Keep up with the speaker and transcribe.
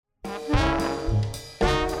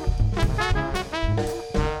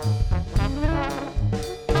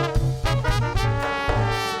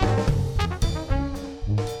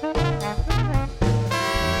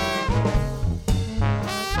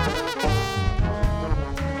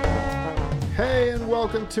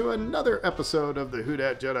welcome to another episode of the Who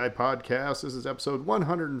Dat Jedi podcast. This is episode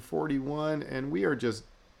 141, and we are just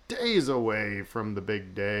days away from the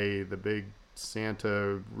big day, the big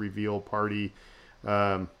Santa reveal party.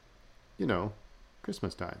 Christmas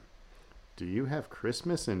time. Do you have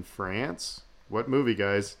Christmas in France? What movie,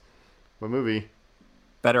 guys? What movie?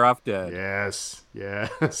 Better Off Dead. Yes.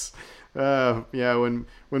 When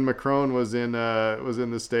Macron was in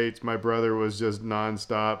the States, my brother was just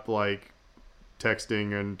nonstop like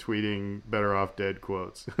texting and tweeting Better Off Dead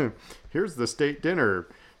quotes. Here's the state dinner.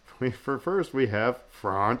 First we have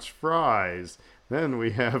French fries. Then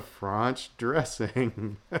we have French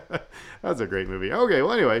dressing. That's a great movie. Okay,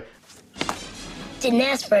 well anyway. Didn't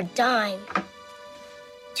ask for a dime.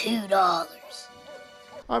 $2.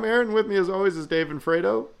 I'm Aaron. With me as always is Dave and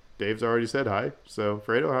Fredo. Dave's already said hi. So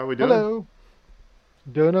Fredo, how are we doing? Hello.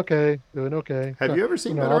 Doing okay. Have you ever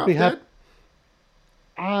seen Better Off Dead?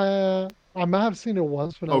 I might have seen it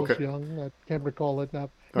once when I was young. I can't recall it now.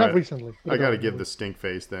 Not recently. I got to give the stink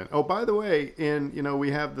face then. Oh, by the way,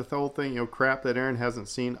 we have the whole thing, crap that Aaron hasn't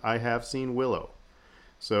seen. I have seen Willow.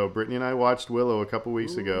 So Brittany and I watched Willow a couple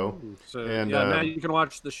weeks ago. So, now you can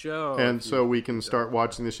watch the show. And so we can start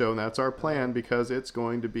watching the show, and that's our plan because it's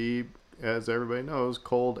going to be, as everybody knows,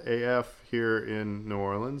 cold AF here in New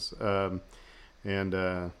Orleans. Starting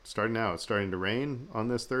now, it's starting to rain on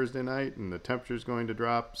this Thursday night, and the temperature's going to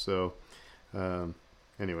drop. So,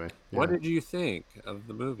 anyway. Yeah. What did you think of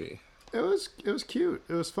the movie? It was cute.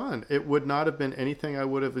 It was fun. It would not have been anything I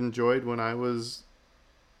would have enjoyed when I was,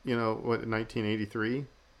 1983.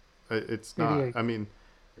 It's not. 88. I mean,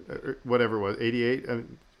 whatever it was, 88.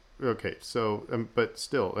 Okay, so but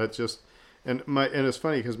still, that's just. And it's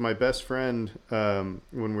funny because my best friend, when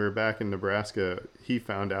we were back in Nebraska, he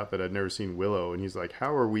found out that I'd never seen Willow, and he's like,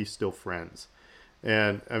 "How are we still friends?"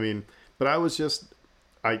 And but I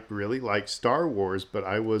really liked Star Wars, but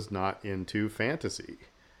I was not into fantasy.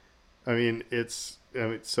 So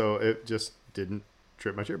it just didn't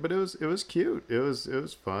trip my chair, but it was cute. It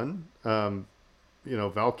was fun.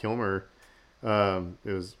 Val Kilmer,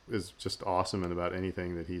 is just awesome in about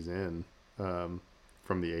anything that he's in, from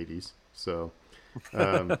the 80s. So,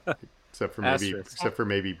 except for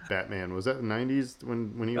maybe Batman. Was that the 90s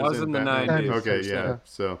when he was in Batman? The 90s. Okay, yeah.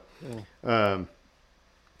 So,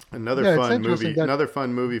 another fun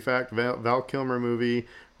movie fact. Val Kilmer movie,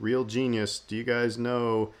 Real Genius. Do you guys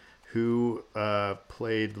know who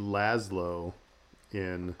played Laszlo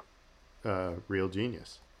in Real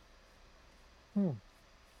Genius?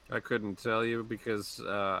 I couldn't tell you because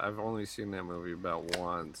I've only seen that movie about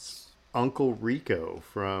once. Uncle Rico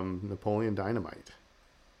from Napoleon Dynamite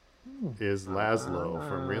is Laszlo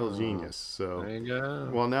from Real Genius. So there you go.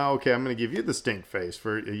 Well, now, okay, I'm going to give you the stink face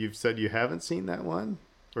for you've said you haven't seen that one,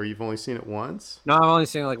 or you've only seen it once. No, I've only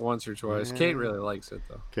seen it like once or twice. Kate really likes it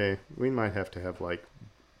though. Okay, we might have to have like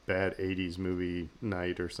bad 80s movie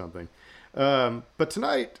night or something. But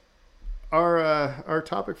tonight, our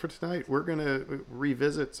topic for tonight, we're going to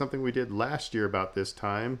revisit something we did last year about this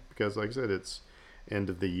time because, like I said, it's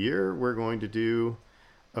end of the year. We're going to do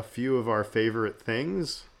a few of our favorite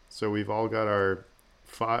things. So we've all got our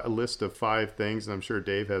list of 5 things, and I'm sure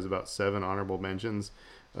Dave has about 7 honorable mentions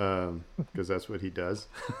because that's what he does.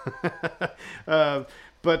 So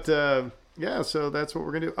that's what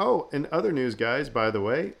we're going to do. Oh, and other news, guys, by the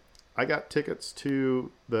way, I got tickets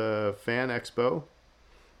to the Fan Expo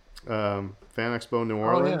New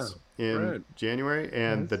Orleans in January,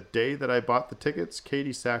 and the day that I bought the tickets,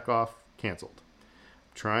 Katie Sackhoff canceled.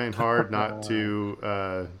 Trying hard not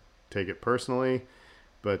to take it personally,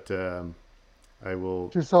 but I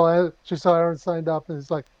will. She saw Aaron signed up, and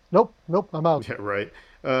it's like, nope, I'm out. Yeah, right.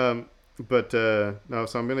 No, so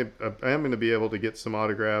I am gonna be able to get some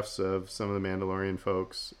autographs of some of the Mandalorian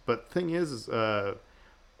folks. But the thing is,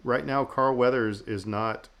 right now Carl Weathers is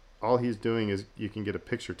not. All he's doing is you can get a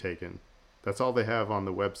picture taken. That's all they have on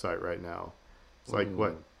the website right now. It's like,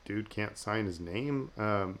 what, dude can't sign his name?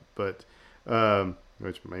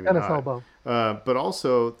 Which maybe NFL not. But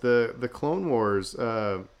also the Clone Wars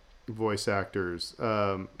voice actors,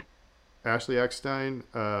 Ashley Eckstein,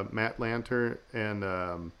 Matt Lanter, and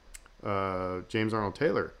James Arnold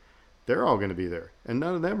Taylor, they're all going to be there. And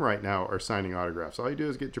none of them right now are signing autographs. All you do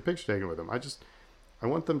is get your picture taken with them. I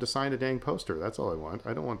want them to sign a dang poster. That's all I want.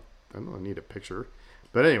 I don't need a picture.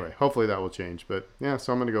 But anyway, hopefully that will change. But yeah,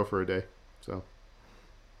 so I'm going to go for a day. So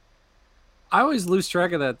I always lose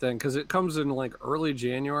track of that thing because it comes in like early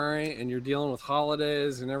January and you're dealing with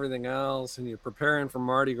holidays and everything else and you're preparing for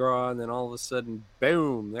Mardi Gras and then all of a sudden,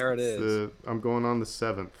 boom, there it is. I'm going on the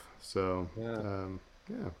 7th. So, yeah.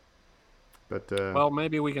 But well,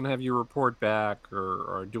 maybe we can have you report back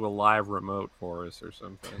or do a live remote for us or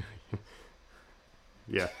something.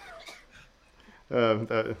 Yeah.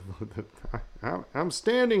 I'm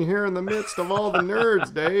standing here in the midst of all the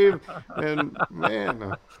nerds, Dave, and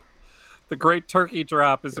man, the great turkey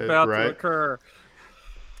drop is about to occur.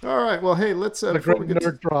 All right. Well, hey, let's the great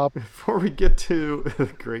nerd drop. Before we get to the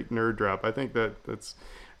great nerd drop, I think that's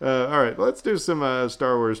all right. Let's do some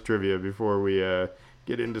Star Wars trivia before we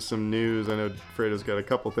get into some news. I know Fredo's got a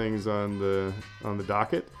couple things on the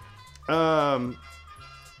docket. All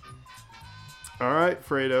right,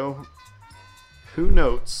 Fredo. Who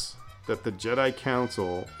notes that the Jedi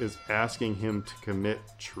Council is asking him to commit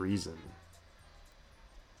treason?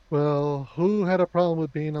 Well, who had a problem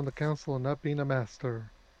with being on the council and not being a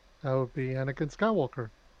master? That would be Anakin Skywalker.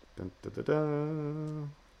 Dun, dun, dun,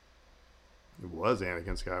 dun. It was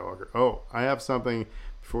Anakin Skywalker. Oh, I have something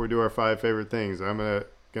before we do our 5 favorite things. I'm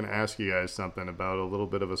gonna ask you guys something about a little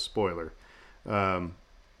bit of a spoiler, a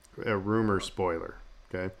rumor spoiler.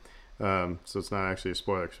 Okay, so it's not actually a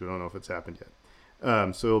spoiler because we don't know if it's happened yet.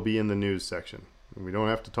 So it'll be in the news section. We don't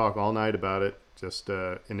have to talk all night about it. Just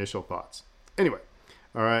initial thoughts. Anyway.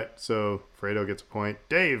 All right, so Fredo gets a point.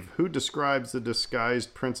 Dave, who describes the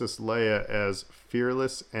disguised Princess Leia as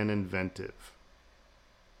fearless and inventive?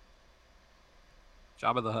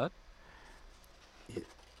 Jabba the Hutt? It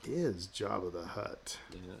is Jabba the Hutt.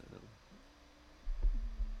 Yeah.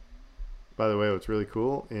 By the way, what's really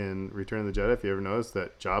cool in Return of the Jedi, if you ever noticed,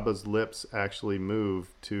 that Jabba's lips actually move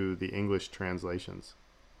to the English translations.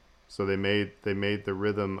 So they made the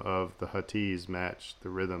rhythm of the Huttese match the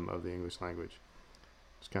rhythm of the English language.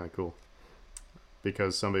 It's kind of cool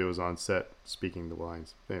because somebody was on set speaking the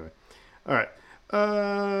lines. Anyway, all right.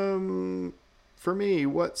 For me,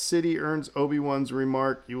 what city earns Obi-Wan's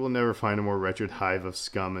remark, "You will never find a more wretched hive of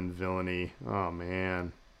scum and villainy"? Oh,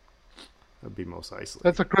 man. That'd be Mos Eisley.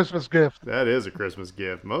 That's a Christmas gift. That is a Christmas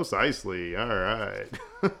gift. Mos Eisley. All right.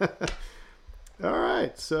 All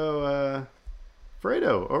right. So,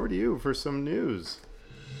 Fredo, over to you for some news.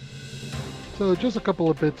 So just a couple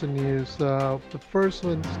of bits of news. The first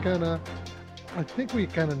one's I think we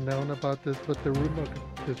kind of known about this, but the rumor,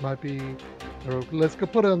 this might be, or let's go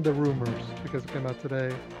put it on the rumors because it came out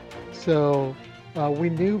today. So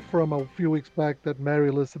we knew from a few weeks back that Mary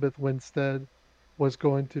Elizabeth Winstead was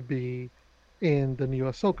going to be in the new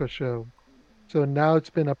Ahsoka show. So now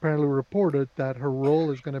it's been apparently reported that her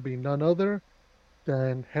role is going to be none other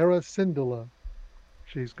than Hera Syndulla.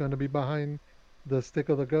 She's going to be behind the Stick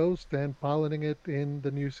of the Ghost and piloting it in the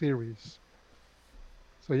new series.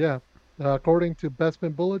 So yeah, according to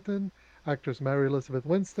Bespin Bulletin, actress Mary Elizabeth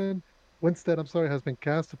Winstead, has been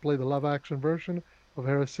cast to play the live-action version of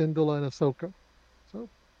Hera Syndulla in Ahsoka. So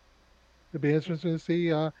it'd be interesting to see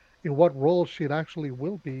in what role she actually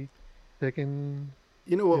will be taking.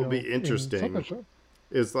 You know what would be interesting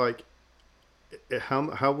is like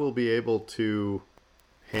how we'll be able to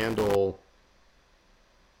handle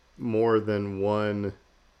more than one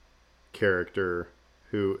character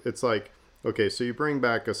who it's like, okay, so you bring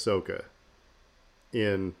back Ahsoka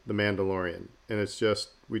in The Mandalorian and it's just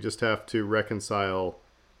we just have to reconcile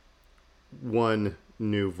one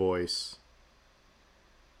new voice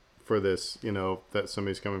for this, that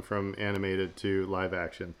somebody's coming from animated to live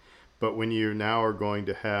action. But when you now are going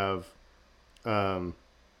to have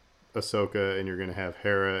Ahsoka and you're going to have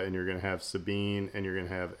Hera and you're going to have Sabine and you're going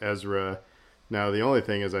to have Ezra. Now, the only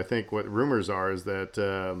thing is I think what rumors are is that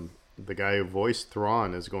the guy who voiced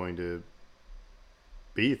Thrawn is going to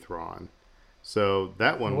be Thrawn. So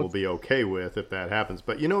that one will be okay with if that happens.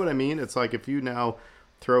 But you know what I mean? It's like if you now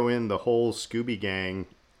throw in the whole Scooby Gang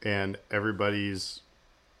and everybody's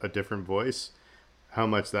a different voice, how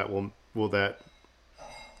much that will that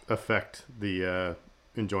affect the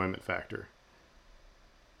enjoyment factor?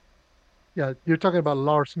 Yeah, you're talking about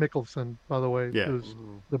Lars Mikkelsen, by the way, who's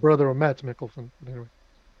the brother of Matt Mikkelsen. Anyway,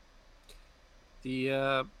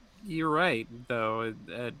 you're right, though.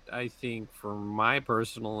 I think for my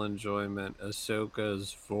personal enjoyment,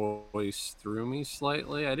 Ahsoka's voice threw me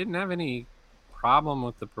slightly. I didn't have any problem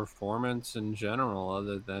with the performance in general,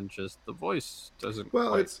 other than just the voice doesn't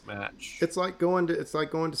quite match. It's like going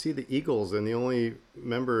to see the Eagles, and the only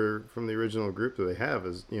member from the original group that they have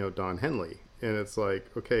is Don Henley, and it's like,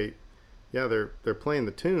 okay. Yeah, they're playing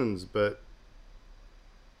the tunes, but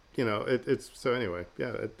it's so anyway.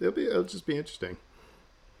 Yeah, it'll just be interesting.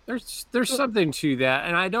 There's something to that,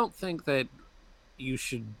 and I don't think that you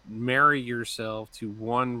should marry yourself to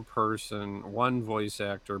one person, one voice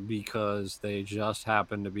actor, because they just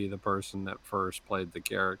happen to be the person that first played the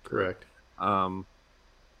character. Correct.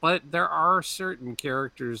 But there are certain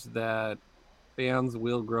characters that fans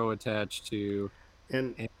will grow attached to.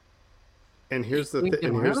 And And and you here's the can't th-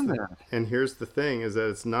 get around that. and here's the thing is that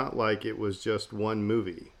it's not like it was just one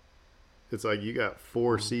movie. It's like you got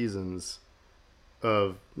 4 seasons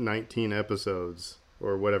of 19 episodes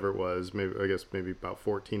or whatever it was. Maybe about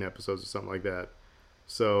 14 episodes or something like that.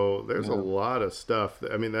 So there's a lot of stuff.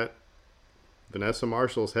 That Vanessa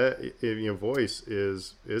Marshall's voice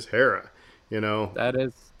is Hera.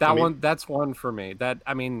 That's one for me.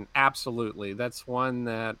 Absolutely. That's one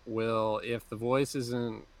that will, if the voice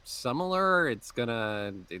isn't similar, it's we're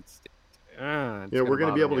gonna going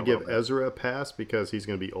to be able to give bit. Ezra a pass because he's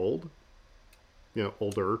going to be old,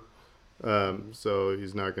 older. So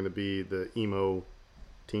he's not going to be the emo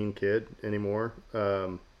teen kid anymore.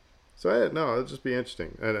 It'll just be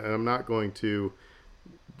interesting. And I'm not going to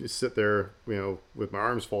just sit there, with my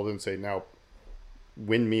arms folded and say, now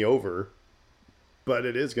win me over. But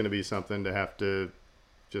it is going to be something to have to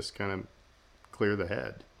just kind of clear the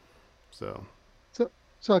head. So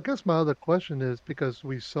I guess my other question is, because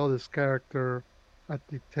we saw this character at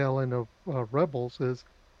the tail end of Rebels, is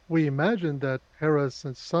we imagine that Hera's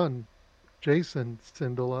son, Jason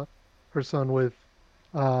Syndulla, her son with,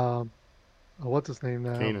 what's his name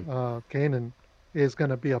now? Kanan, is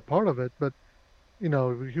going to be a part of it. But, he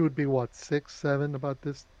would be, what, 6, 7 about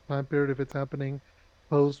this time period if it's happening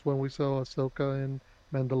post when we saw Ahsoka in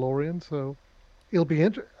Mandalorian. So it'll be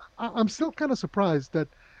interesting. I'm still kind of surprised that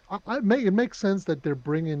it makes sense that they're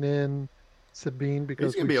bringing in Sabine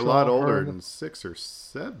because he's going to be a lot older than 6 or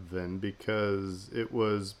 7 because it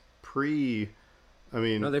was pre.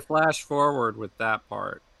 They flash forward with that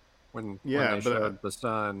part when they showed the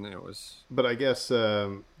son. It was. But I guess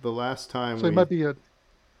the last time. So it might be the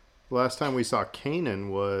last time we saw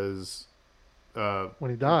Kanan was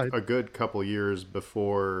when he died, a good couple years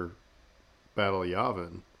before Battle of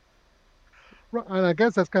Yavin. Right, and I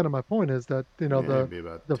guess that's kind of my point is that maybe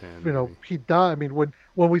about 10, maybe. He died. When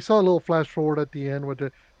we saw a little flash forward at the end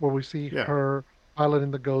where we see her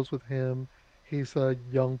piloting the Ghost with him, he's a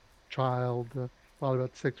young child, probably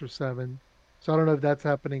about 6 or 7. So I don't know if that's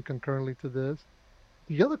happening concurrently to this.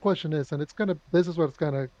 The other question is, and this is what it's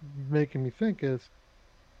kind of making me think is,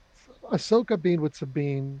 Ahsoka being with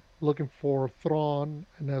Sabine, looking for Thrawn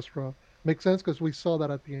and Ezra makes sense because we saw that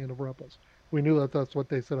at the end of Rebels. We knew that that's what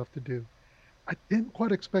they set up to do. I didn't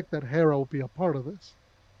quite expect that Hera would be a part of this.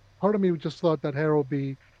 Part of me just thought that Hera would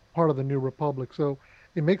be part of the New Republic. So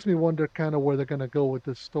it makes me wonder kind of where they're going to go with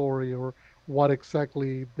this story or what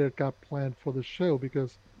exactly they've got planned for the show.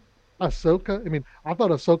 Because Ahsoka, I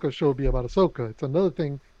thought Ahsoka's show would be about Ahsoka. It's another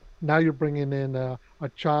thing. Now you're bringing in a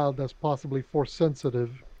child that's possibly Force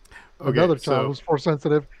sensitive. Okay, another child who's Force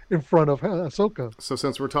sensitive in front of Ahsoka. So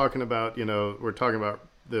since we're talking about,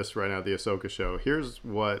 this right now, the Ahsoka show. Here's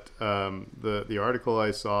what the article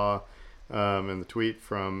I saw and the tweet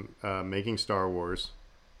from Making Star Wars.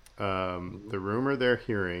 The rumor they're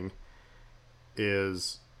hearing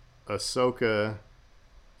is Ahsoka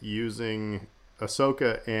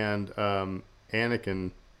and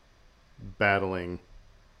Anakin battling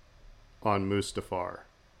on Mustafar.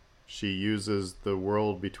 She uses the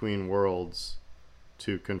world between worlds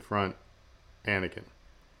to confront Anakin.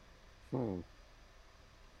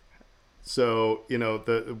 So,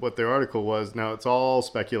 what their article was, now it's all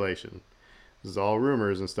speculation. This is all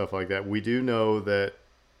rumors and stuff like that. We do know that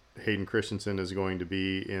Hayden Christensen is going to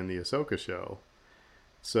be in the Ahsoka show.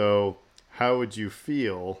 So, how would you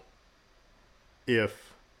feel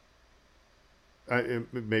if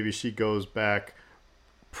maybe she goes back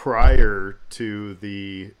prior to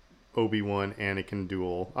the Obi-Wan Anakin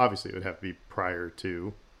duel? Obviously, it would have to be prior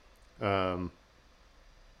to. And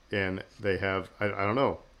they have, I don't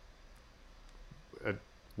know.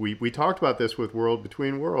 We talked about this with World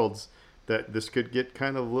Between Worlds, that this could get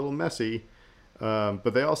kind of a little messy.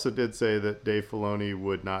 But they also did say that Dave Filoni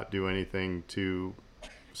would not do anything to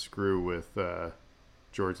screw with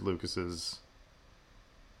George Lucas's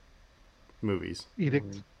movies.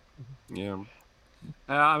 Edict. Yeah.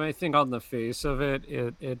 I think on the face of it,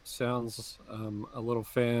 it sounds a little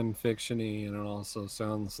fan fiction-y, and it also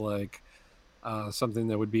sounds like something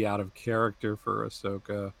that would be out of character for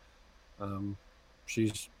Ahsoka.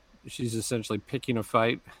 She's essentially picking a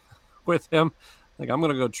fight with him. Like, I'm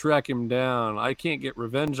gonna go track him down. I can't get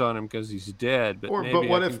revenge on him because he's dead. But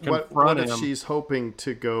what if she's hoping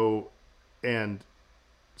to go and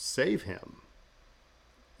save him?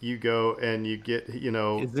 You go and you get,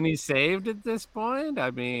 Isn't he saved at this point?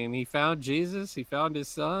 He found Jesus. He found his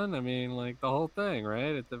son. The whole thing,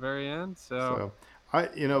 right? At the very end. So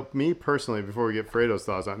me personally, before we get Fredo's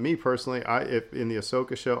thoughts on me personally, if in the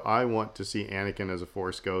Ahsoka show, I want to see Anakin as a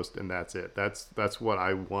Force ghost, and that's it. That's what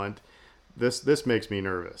I want. this makes me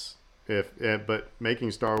nervous. But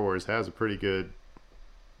making Star Wars has a pretty good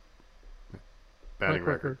batting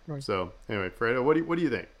record. Right. So anyway, Fredo, what do you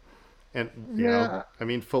think? And you Yeah. know, I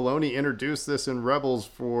mean, Filoni introduced this in Rebels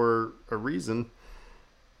for a reason.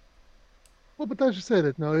 Well, but as you said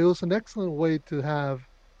it, no, it was an excellent way to have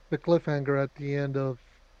the cliffhanger at the end of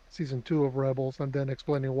season 2 of Rebels, and then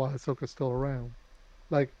explaining why Ahsoka's still around.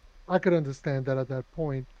 Like, I could understand that at that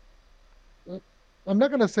point. Uh, I'm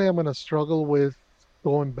not gonna say I'm gonna struggle with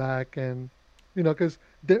going back and, because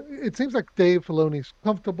it seems like Dave Filoni's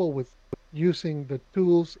comfortable with using the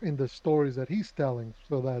tools in the stories that he's telling.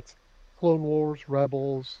 So that's Clone Wars,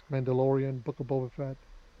 Rebels, Mandalorian, Book of Boba Fett,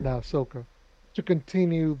 now Ahsoka, to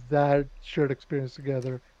continue that shared experience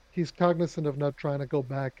together. He's cognizant of not trying to go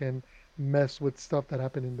back and mess with stuff that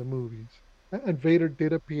happened in the movies. And Vader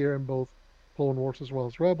did appear in both Clone Wars as well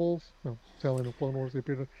as Rebels. No, telling of Clone Wars, he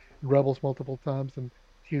appeared in Rebels multiple times, and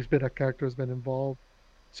he's been a character has been involved.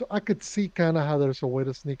 So I could see kind of how there's a way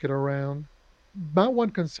to sneak it around. My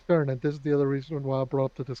one concern, and this is the other reason why I brought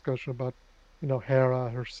up the discussion about, Hera,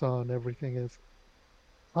 her son, everything, is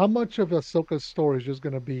how much of Ahsoka's story is just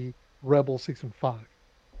going to be Rebel season 5?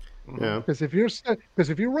 Yeah, Because if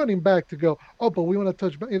you're running back to go, oh, but we want to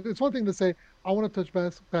touch back. It's one thing to say, I want to touch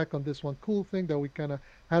back on this one cool thing that we kind of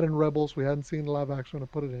had in Rebels. We hadn't seen live action to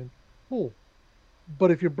put it in. Cool.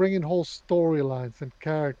 But if you're bringing whole storylines and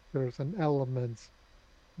characters and elements,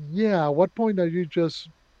 yeah, at what point are you just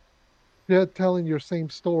telling your same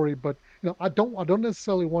story? But I don't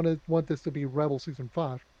necessarily want this to be Rebel season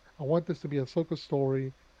 5. I want this to be a Ahsoka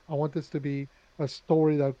story. I want this to be a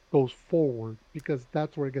story that goes forward, because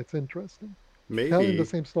that's where it gets interesting. Telling the maybe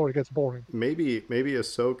same story gets boring. maybe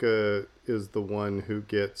Ahsoka is the one who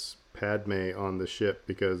gets Padme on the ship,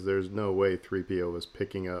 because there's no way 3PO was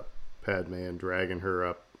picking up Padme and dragging her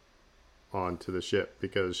up onto the ship,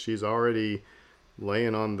 because she's already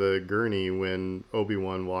laying on the gurney when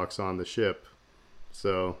Obi-Wan walks on the ship.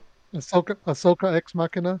 So Ahsoka Ex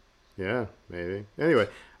Machina. yeah, maybe. Anyway,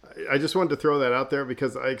 I just wanted to throw that out there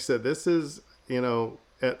because, like I said, this is,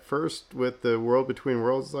 at first with the World Between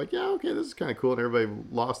Worlds, it's like, yeah, okay, this is kind of cool. And everybody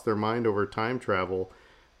lost their mind over time travel.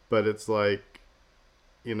 But it's like,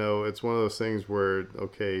 it's one of those things where,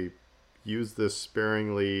 okay, use this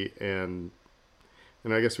sparingly, and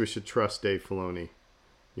I guess we should trust Dave Filoni,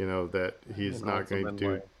 that he's not going to do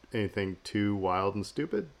ultimately, anything too wild and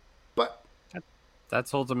stupid. But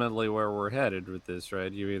that's ultimately where we're headed with this,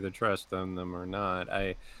 right? You either trust them or not.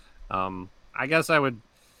 I guess I would.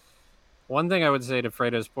 One thing I would say to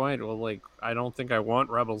Fredo's point, well, like, I don't think I want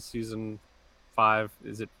Rebels season 5.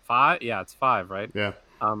 Is it 5? Yeah, it's 5, right? yeah,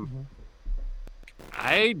 Um, Mhm.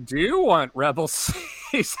 I do want Rebels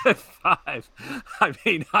season 5. I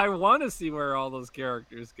mean, I want to see where all those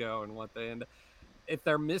characters go and what they end up. If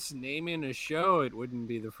they're misnaming a show, it wouldn't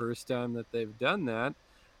be the first time that they've done that.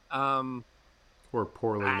 Um, or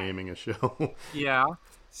poorly I- naming a show. yeah.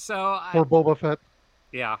 So, Or Boba Fett.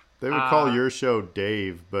 yeah. They would call your show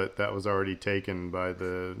Dave, but that was already taken by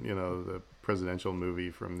the presidential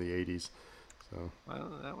movie from the 80s. So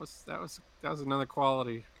Well, that was another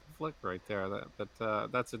quality flick right there.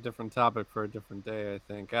 But that's a different topic for a different day, I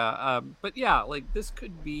think. But yeah, like this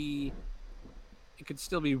could be, it could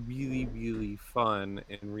still be really, really fun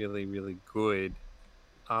and really, really good,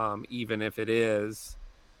 even if it is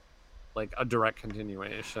like a direct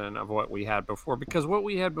continuation of what we had before. Because what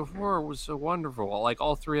we had before was so wonderful. Like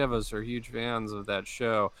all three of us are huge fans of that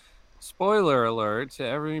show. Spoiler alert to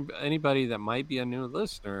anybody that might be a new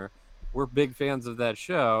listener, we're big fans of that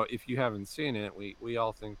show. If you haven't seen it, we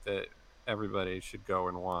all think that everybody should go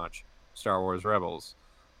and watch Star Wars Rebels.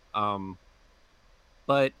 Um,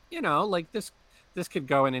 but like this could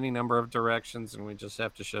go in any number of directions, and we just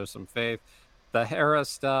have to show some faith. The Hera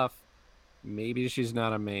stuff, maybe she's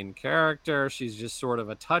not a main character. She's just sort of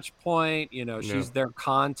a touch point. She's their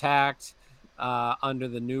contact under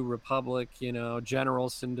the New Republic. General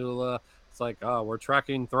Syndulla. It's like, oh, we're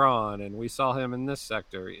tracking Thrawn, and we saw him in this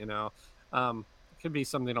sector. It could be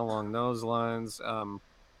something along those lines.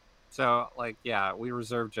 So, like, yeah, we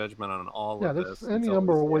reserve judgment on all Yeah, of there's this any until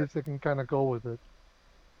number we of see it. ways they can kind of go with it.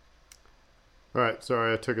 all right,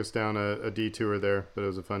 sorry I took us down a detour there, but it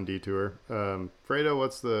was a fun detour. Fredo,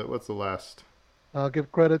 what's the last? I'll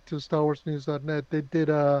give credit to StarWarsNews.net. They did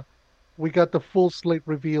we got the full slate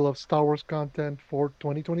reveal of Star Wars content for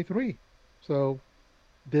 2023. So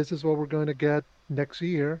this is what we're going to get next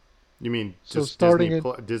year. You mean So just starting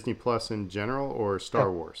Disney Plus in general, or Star Yeah.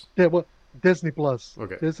 Wars? Yeah, well, Disney Plus.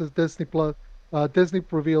 Okay. This is Disney Plus. Disney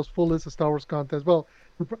reveals full list of Star Wars content. Well,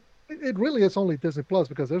 it really is only Disney Plus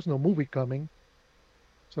because there's no movie coming.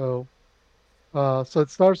 So So it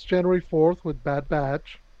starts January 4th with Bad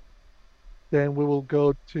Batch. Then we will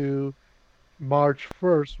go to March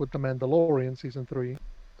 1st with The Mandalorian season 3.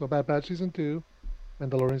 So Bad Batch season 2,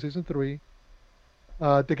 Mandalorian season 3.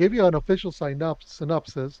 They gave you an official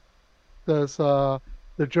synopsis. Says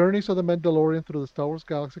the journeys of the Mandalorian through the Star Wars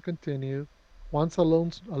galaxy continue. Once a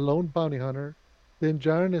lone bounty hunter, Din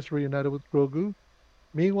Djarin is reunited with Grogu.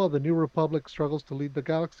 Meanwhile, the New Republic struggles to lead the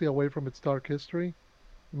galaxy away from its dark history.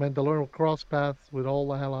 The Mandalorian will cross paths with all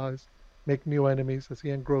the allies, make new enemies as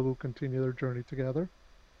he and Grogu continue their journey together.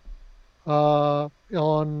 Okay,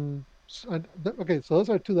 so those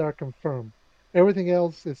are two that are confirmed. Everything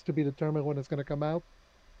else is to be determined when it's going to come out,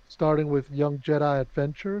 starting with Young Jedi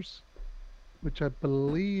Adventures, which I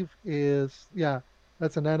believe is, yeah,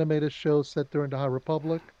 that's an animated show set during the High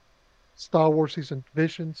Republic. Star Wars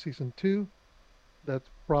Vision Season 2, that's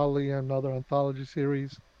probably another anthology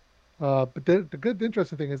series. But the good,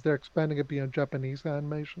 interesting thing is they're expanding it beyond Japanese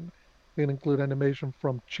animation. They include animation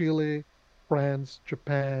from Chile, France,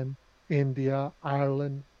 Japan, India,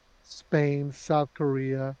 Ireland, Spain, South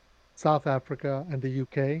Korea, South Africa, and the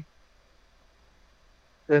UK.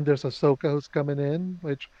 Then there's Ahsoka who's coming in,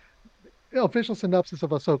 which official synopsis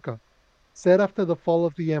of Ahsoka. Set after the fall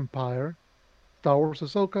of the Empire, Star Wars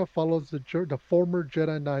Ahsoka follows the former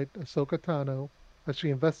Jedi Knight Ahsoka Tano as she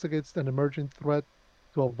investigates an emerging threat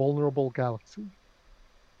to a vulnerable galaxy.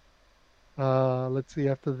 Let's see.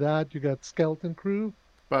 After that, you got Skeleton Crew,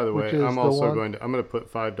 By the which way, I'm is the also one. I'm going to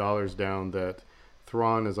put $5 down that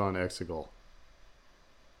Thrawn is on Exegol.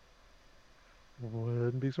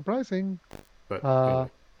 Wouldn't be surprising. But Uh, anyway,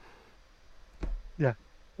 yeah.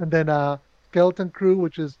 And then Skeleton Crew,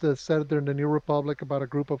 which is the set there in the New Republic about a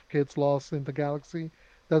group of kids lost in the galaxy.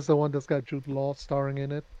 That's the one that's got Jude Law starring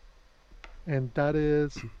in it. And that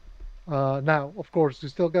is now, of course, you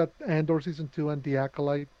still got Andor season 2 and The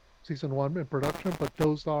Acolyte season 1 in production, but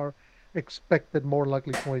those are expected more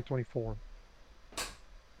likely 2024.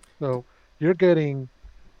 So you're getting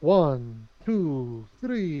one, two,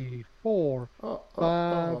 three, four, oh, oh,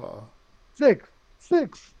 five, oh. six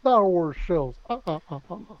Star Wars shows.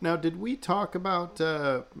 Now, did we talk about?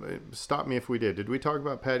 Stop me if we did. Did we talk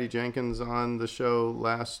about Patty Jenkins on the show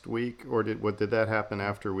last week, or did that happen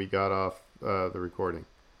after we got off the recording?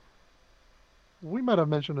 We might have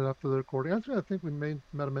mentioned it after the recording. Actually, I think we might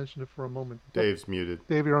have mentioned it for a moment. Dave's muted.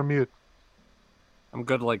 Dave, you're on mute. I'm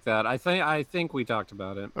good like that. I think we talked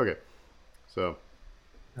about it. Okay, so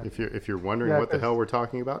if you're wondering Yeah, what the 'cause- hell we're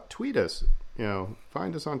talking about, tweet us.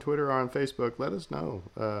 Find us on Twitter or on Facebook. Let us know.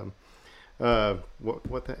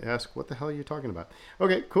 What the hell are you talking about?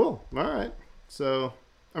 Okay, cool. All right. So,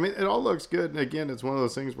 I mean, it all looks good. And again, it's one of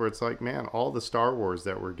those things where it's like, man, all the Star Wars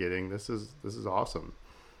that we're getting, this is awesome.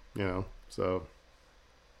 So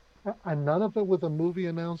And none of it with a movie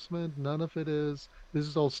announcement. None of it is. This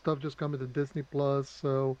is all stuff just coming to Disney Plus.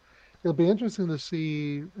 So it'll be interesting to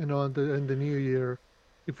see, in the new year,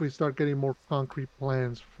 if we start getting more concrete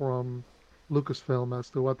plans from Lucasfilm as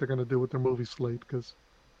to what they're going to do with their movie slate. Because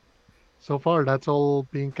so far, that's all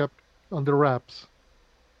being kept under wraps.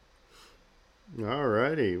 all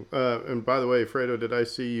righty. And by the way, Fredo, did I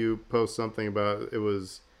see you post something about it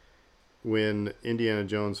was when Indiana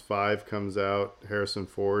Jones 5 comes out, Harrison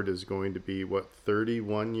Ford is going to be,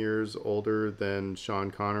 31 years older than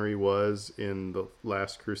Sean Connery was in The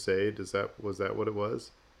Last Crusade? Was that what it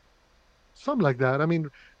was? Something like that. I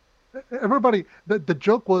mean, everybody. The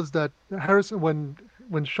joke was that Harrison,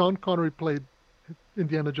 when Sean Connery played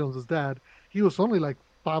Indiana Jones's dad, he was only like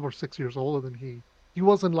 5 or 6 years older than he. He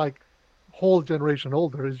wasn't like whole generation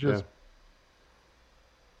older. It's Yeah. just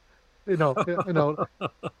you know, you know,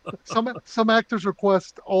 some actors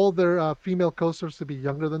request all their female co-stars to be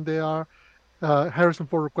younger than they are. Harrison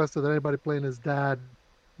Ford requested that anybody playing his dad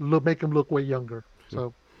make him look way younger.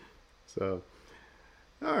 So So,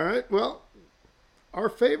 all right. Well, our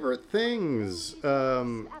favorite things.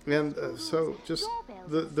 And so just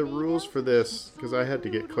the rules for this, because I had to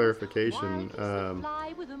get clarification.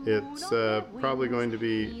 It's probably going to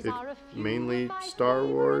be mainly Star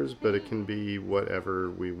Wars, but it can be whatever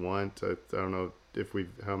we want. I don't know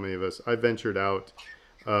how many of us. I ventured out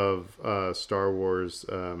of Star Wars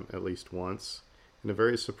at least once, and a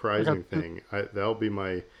very surprising thing. That'll be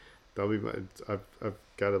my. I've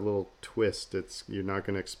got a little twist. You're not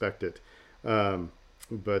going to expect it.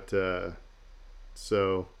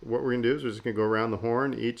 So what we're gonna do is we're just gonna go around the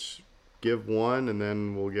horn, each give one, and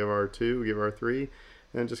then we'll give our two, give our three,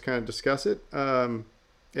 and just kind of discuss it. And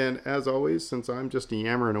as always, since I'm just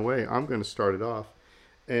yammering away, I'm gonna start it off,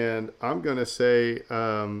 and I'm gonna say,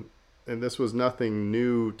 and this was nothing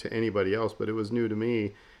new to anybody else, but it was new to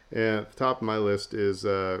me. And at the top of my list is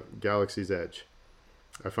Galaxy's Edge.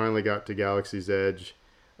 I finally got to Galaxy's Edge,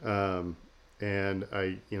 and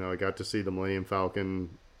I got to see the Millennium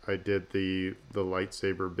Falcon. I did the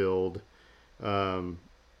lightsaber build, and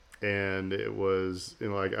it was,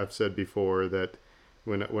 like I've said before, that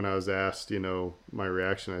when I was asked, my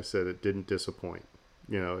reaction, I said it didn't disappoint.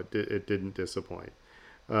 It didn't disappoint.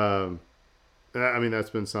 I mean, that's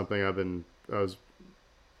been something I was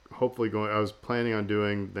planning on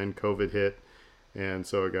doing, then COVID hit, and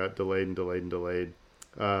so it got delayed and delayed and delayed.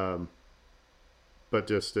 But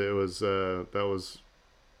just that was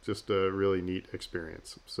just a really neat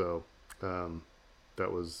experience. So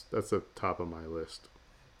that's the top of my list.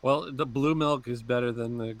 Well, the blue milk is better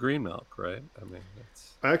than the green milk, right? I mean,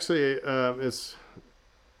 it's actually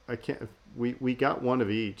I can't. We got one of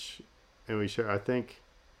each, and we share. I think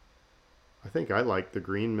I like the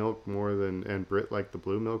green milk more and Britt liked the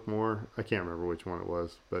blue milk more. I can't remember which one it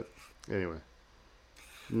was, but anyway,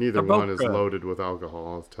 neither one is loaded with alcohol.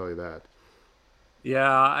 I'll tell you that.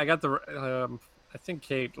 Yeah, I got I think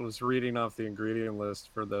Kate was reading off the ingredient list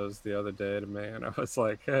for those the other day to me, and I was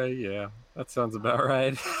like, hey, yeah, that sounds about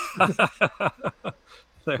right.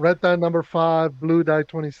 Red dye number 5, blue dye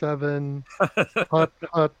 27, hot.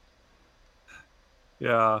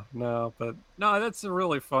 Yeah, no, that's a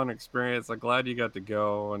really fun experience. I'm glad you got to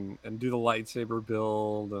go and do the lightsaber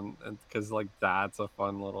build, and because like that's a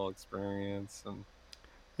fun little experience, and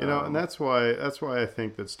and that's why I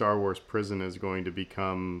think that Star Wars Prison is going to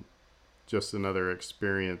become just another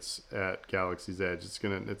experience at Galaxy's Edge.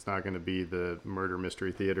 It's not gonna be the murder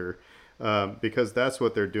mystery theater, because that's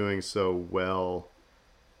what they're doing so well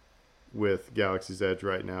with Galaxy's Edge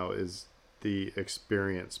right now is the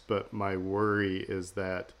experience. But my worry is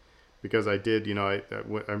that because I did,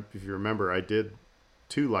 if you remember, I did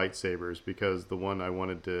 2 lightsabers because the one I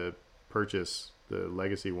wanted to purchase, the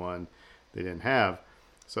Legacy one, they didn't have.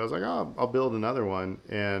 So I was like, oh, I'll build another one,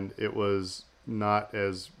 and it was not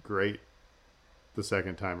as great the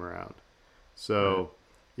second time around. So,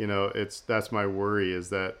 that's my worry, is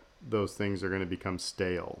that those things are going to become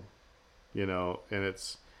stale, and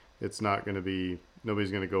it's not going to be,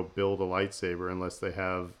 nobody's going to go build a lightsaber unless they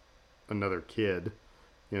have another kid,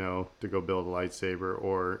 to go build a lightsaber,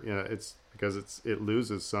 or, it's because it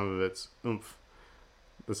loses some of its oomph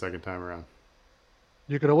the second time around.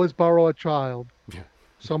 You could always borrow a child. Yeah.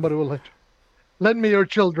 Somebody will lend me your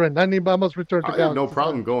children. I must return to Galaxy. I have no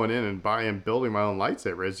problem going in and building my own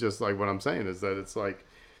lightsaber. It's just like what I'm saying is that it's like,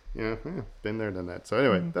 been there, done that. So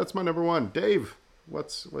anyway, That's my number 1. Dave,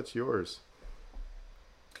 what's yours?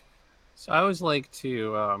 So I always like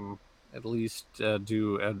to at least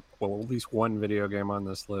do at least one video game on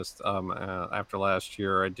this list. After last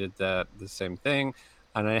year, I did the same thing.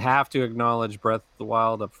 And I have to acknowledge Breath of the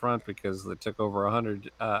Wild up front because it took over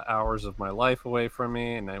 100 hours of my life away from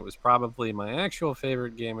me, and it was probably my actual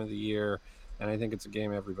favorite game of the year. And I think it's a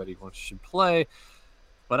game everybody should play.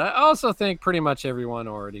 But I also think pretty much everyone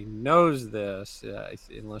already knows this,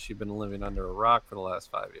 unless you've been living under a rock for the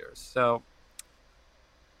last 5 years. So,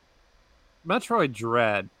 Metroid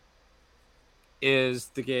Dread is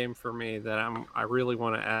the game for me that I really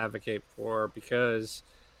want to advocate for, because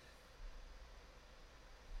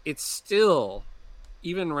it's still,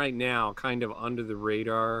 even right now, kind of under the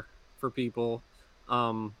radar for people.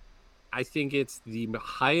 I think it's the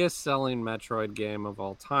highest selling Metroid game of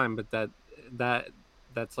all time, but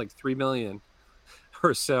that's like 3 million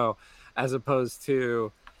or so, as opposed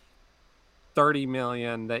to 30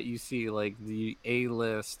 million that you see like the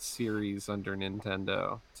A-list series under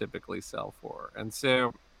Nintendo typically sell for. And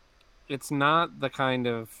so it's not the kind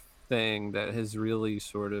of thing that has really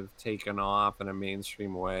sort of taken off in a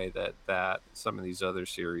mainstream way that some of these other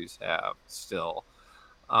series have still.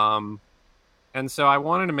 And so I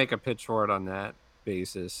wanted to make a pitch for it on that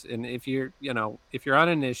basis. And if you're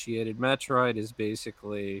uninitiated, Metroid is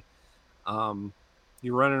basically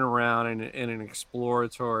you're running around in an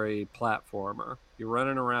exploratory platformer. You're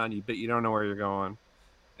running around, but you don't know where you're going,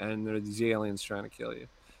 and there are these aliens trying to kill you.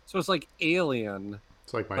 So it's like Alien.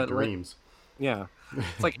 It's like my dreams. Yeah,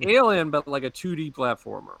 it's like Alien, but like a 2D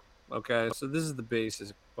platformer. Okay, so this is the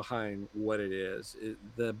basis behind what it is.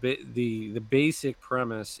 The basic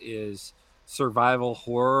premise is survival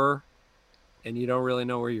horror, and you don't really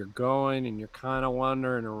know where you're going, and you're kind of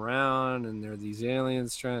wandering around, and there are these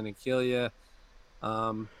aliens trying to kill you.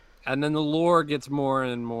 And then the lore gets more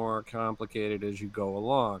and more complicated as you go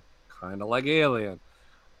along, kind of like Alien.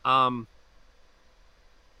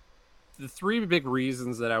 The 3 big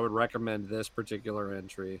reasons that I would recommend this particular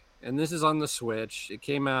entry, and this is on the Switch. It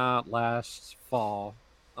came out last fall,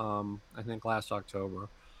 I think last October.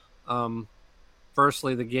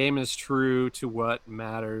 Firstly, the game is true to what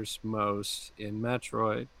matters most in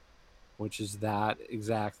Metroid, which is that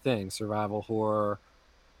exact thing: survival horror,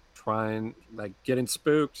 getting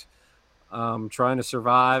spooked, trying to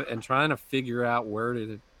survive, and trying to figure out where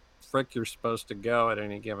to frick you're supposed to go at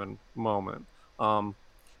any given moment.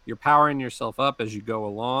 You're powering yourself up as you go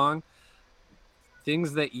along.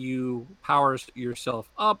 Things that you power yourself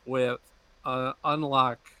up with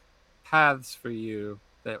unlock paths for you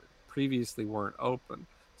that previously weren't open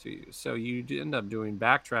to you. So you end up doing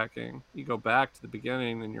backtracking. You go back to the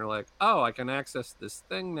beginning and you're like, oh, I can access this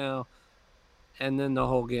thing now. And then the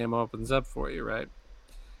whole game opens up for you, right?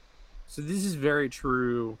 So this is very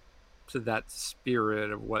true to that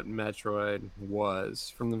spirit of what Metroid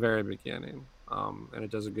was from the very beginning. And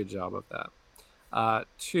it does a good job of that.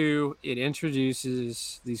 2, it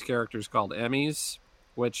introduces these characters called Emmys,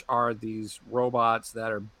 which are these robots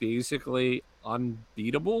that are basically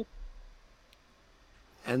unbeatable,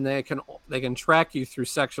 and they can track you through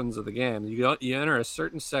sections of the game. You enter a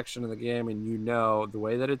certain section of the game, and you know the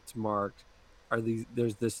way that it's marked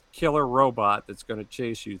there's this killer robot that's going to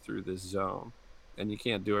chase you through this zone, and you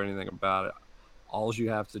can't do anything about it. All you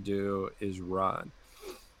have to do is run.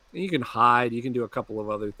 And you can hide, you can do a couple of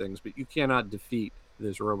other things, but you cannot defeat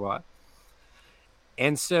this robot.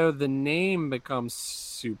 And so the name becomes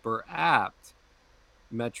super apt.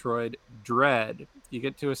 Metroid Dread. You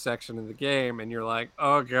get to a section of the game and you're like,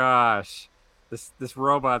 oh gosh, this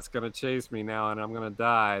robot's going to chase me now and I'm going to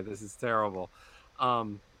die. This is terrible.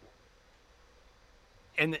 And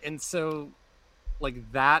so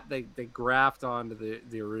like that they graft onto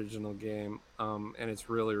the original game, and it's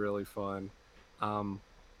really, really fun.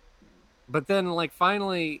 But then like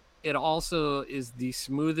finally it also is the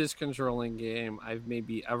smoothest controlling game I've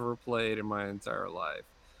maybe ever played in my entire life.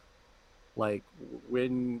 Like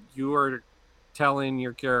when you are telling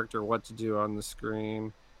your character what to do on the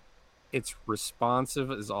screen, it's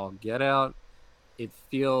responsive as all get out. It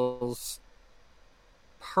feels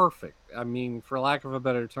perfect. I mean, for lack of a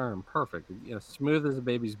better term, perfect. Smooth as a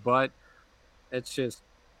baby's butt. It's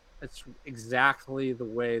exactly the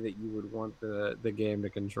way that you would want the game to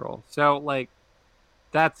control. So like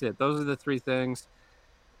that's it. Those are the 3 things.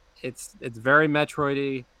 It's very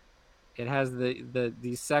Metroid-y. It has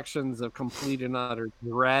these sections of complete and utter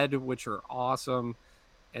dread, which are awesome,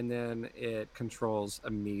 and then it controls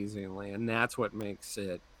amazingly, and that's what makes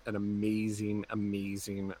it an amazing,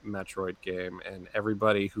 amazing Metroid game. And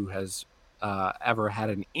everybody who has ever had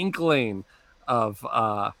an inkling of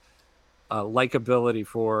likability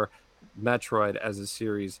for Metroid as a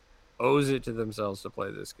series owes it to themselves to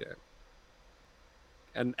play this game.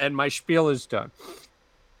 And my spiel is done.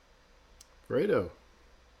 Fredo.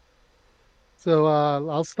 So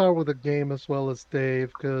I'll start with a game as well as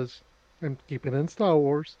Dave because I'm keeping in Star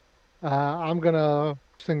Wars. I'm gonna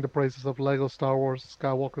sing the praises of Lego Star Wars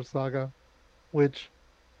Skywalker Saga, which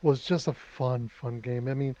was just a fun game.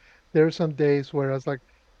 I mean, there are some days where I was like,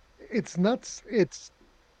 it's not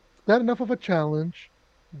enough of a challenge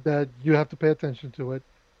that you have to pay attention to it,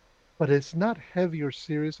 but it's not heavy or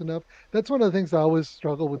serious enough. That's one of the things I always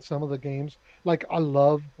struggle with some of the games. Like I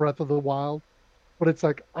love Breath of the Wild, but it's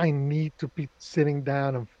like I need to be sitting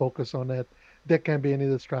down and focus on it. There can't be any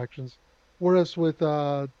distractions. Whereas with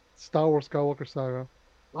Star Wars Skywalker Saga,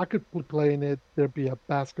 I could be playing it. There'd be a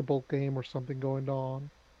basketball game or something going on,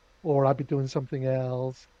 or I'd be doing something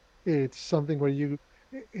else. It's something where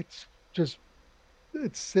it's just,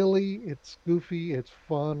 it's silly, it's goofy, it's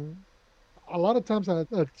fun. A lot of times,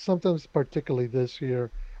 sometimes particularly this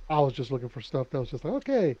year, I was just looking for stuff that was just like,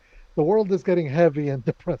 okay, the world is getting heavy and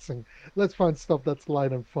depressing. Let's find stuff that's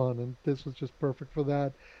light and fun, and this was just perfect for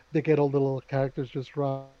that. They get all the little characters just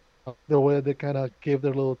right. The way they kind of gave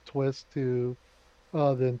their little twist to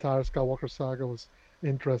the entire Skywalker saga was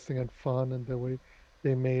interesting and fun, and the way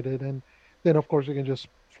they made it. And then, of course, you can just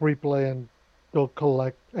free play and go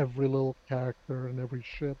collect every little character and every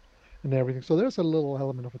ship and everything. So there's a little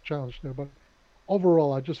element of a challenge there, but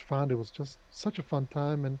overall, I just found it was just such a fun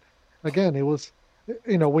time. And again, it was,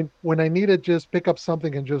 when I needed just pick up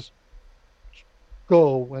something and just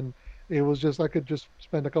go, and it was just I could just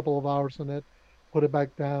spend a couple of hours on it, put it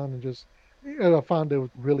back down, and just I found it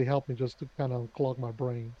would really help me just to kind of unclog my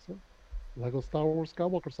brain. So, Lego Star Wars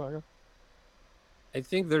Skywalker Saga. I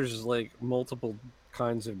think there's like multiple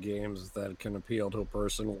kinds of games that can appeal to a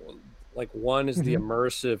person. Like one is the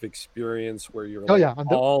immersive experience where you're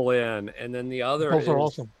all in, and then the other those are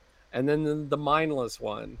awesome. And then the mindless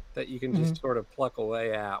one that you can just sort of pluck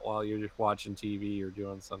away at while you're just watching TV or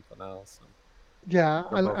doing something else. Yeah,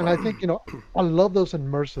 and I think I love those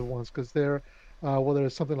immersive ones because they're whether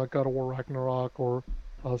it's something like God of War Ragnarok or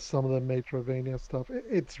some of the Metroidvania stuff.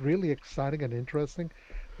 It's really exciting and interesting.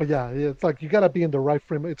 But yeah, it's like you got to be in the right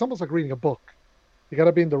frame. It's almost like reading a book. You got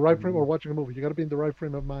to be in the right frame or Mhm. watching a movie. You got to be in the right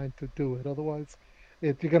frame of mind to do it. Otherwise,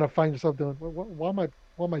 you're gonna find yourself doing, why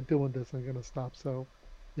am I doing this? And you're gonna stop. So,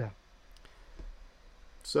 yeah.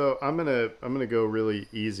 So I'm gonna go really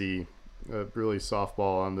easy, really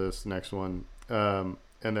softball on this next one, and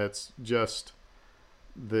that's just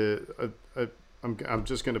the I'm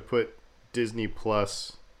just gonna put Disney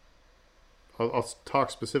Plus. I'll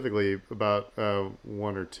talk specifically about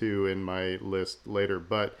one or two in my list later,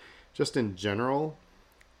 but just in general,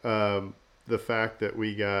 the fact that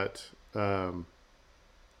we got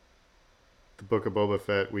the Book of Boba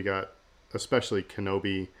Fett, we got especially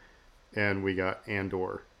Kenobi, and we got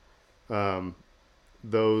Andor. Um,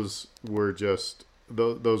 those were just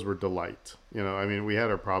those were delight. You know, I mean, we had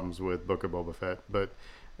our problems with Book of Boba Fett, but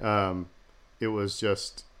um, it was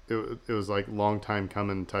just it was like long time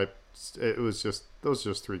coming type. It was just those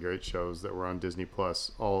are just three great shows that were on Disney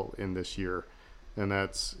Plus all in this year, and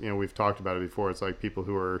that's, you know, we've talked about it before. It's like people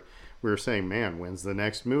who are, we were saying, man, when's the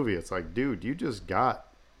next movie? It's like, dude, you just got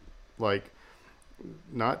like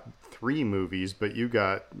not three movies, but you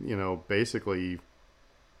got, you know, basically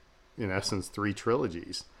in essence three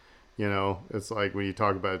trilogies. You know, it's like when you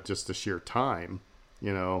talk about just the sheer time,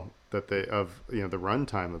 you know, that they of, you know, the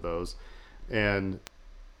runtime of those, and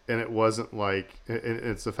it wasn't like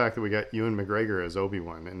it's the fact that we got Ewan McGregor as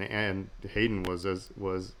Obi-Wan, and Hayden was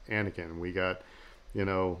Anakin. We got, you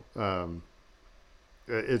know,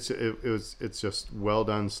 it's just well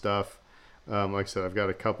done stuff. Like I said, I've got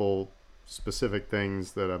a couple specific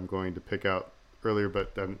things that I'm going to pick out earlier,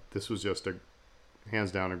 but this was just a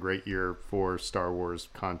hands down a great year for Star Wars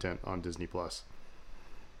content on Disney Plus.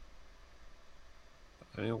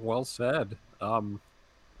 Well said.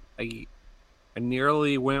 I I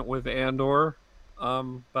nearly went with Andor,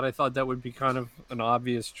 but I thought that would be kind of an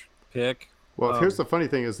obvious pick. Well, here's Um, the funny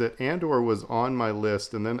thing is that Andor was on my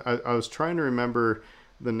list, and then I was trying to remember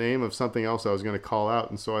the name of something else I was going to call out,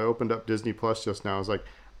 and so I opened up Disney Plus just now. I was like,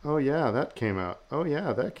 oh yeah, that came out. Oh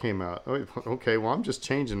yeah, that came out. Oh, okay, well I'm just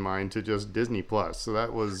changing mine to just Disney Plus. So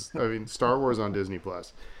that was, I mean, Star Wars on Disney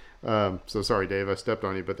Plus. So sorry, Dave, I stepped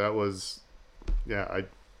on you, but that was, yeah,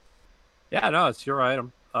 yeah, no, it's your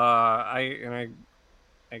item. I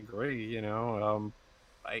agree.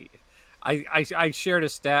 I, I shared a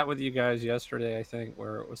stat with you guys yesterday. I think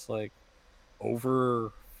where it was like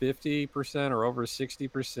over 50% or over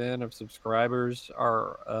 60% of subscribers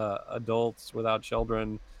are adults without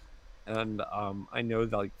children, and I know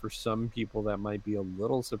that like for some people that might be a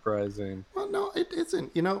little surprising. Well, no, it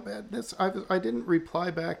isn't. You know, this I didn't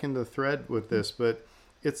reply back in the thread with this, but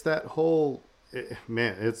it's that whole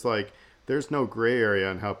man. It's like there's no gray area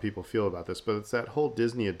on how people feel about this, but it's that whole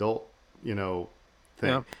Disney adult, you know,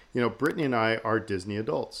 thing. Yeah, You know, Brittany and I are Disney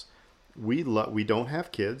adults. We don't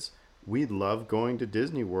have kids. We love going to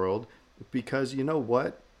Disney World because you know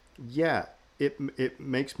what? Yeah, it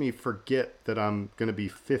makes me forget that I'm going to be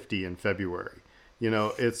 50 in February. You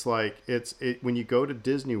know, it's like when you go to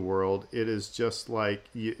Disney World, it is just like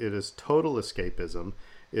it is total escapism.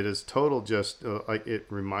 It is total just like it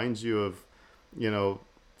reminds you of, you know,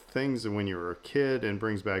 things when you were a kid and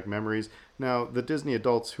brings back memories. Now, the Disney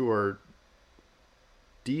adults who are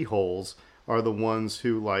D holes are the ones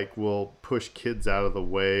who like will push kids out of the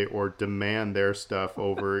way or demand their stuff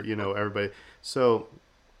over, you know, everybody. So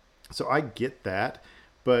I get that,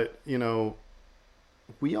 but you know,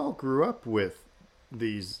 we all grew up with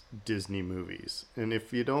these Disney movies, and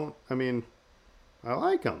if you don't, I mean, I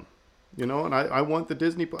like them, you know, and I want the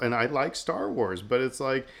Disney, and I like Star Wars, but it's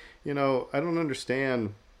like, you know, I don't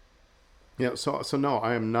understand, you know, so no,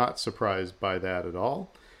 I am not surprised by that at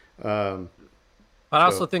all. Um, I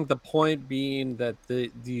also so think the point being that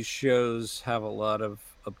these shows have a lot of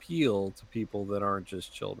appeal to people that aren't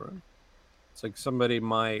just children. It's like somebody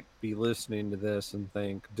might be listening to this and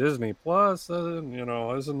think Disney Plus,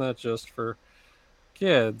 isn't that just for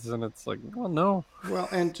kids? And it's like, well, no, well,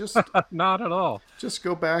 and just not at all.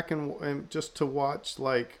 go back and just to watch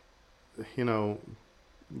like, you know,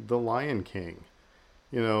 The Lion King,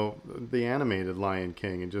 you know, the animated Lion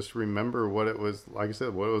King, and just remember what it was like. I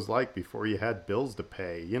said, what it was like before you had bills to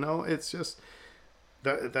pay. You know, it's just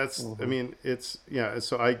that's. I Mm-hmm. mean, it's yeah.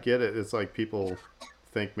 So I get it. It's like people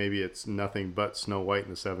think maybe it's nothing but Snow White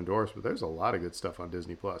and the Seven Dwarfs, but there's a lot of good stuff on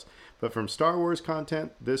Disney Plus. But from Star Wars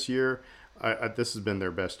content this year, this has been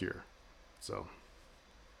their best year. So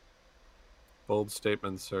Bold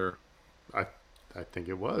statement, sir. I I think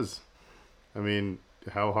it was. I mean,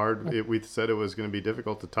 how hard we said it was going to be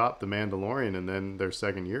difficult to top the Mandalorian, and then their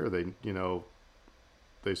second year, they, you know,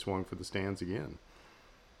 they swung for the stands again.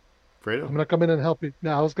 Fredo? I'm gonna come in and help you.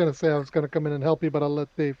 Now I was gonna say I was gonna come in and help you, but I'll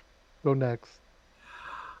let Dave go next.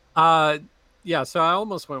 Uh, yeah. So I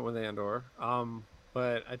almost went with Andor.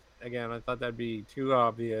 But I thought that'd be too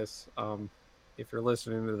obvious. If you're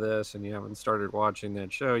listening to this and you haven't started watching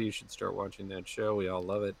that show, you should start watching that show. We all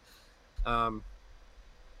love it. Um,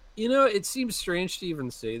 it seems strange to even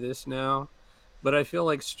say this now, but I feel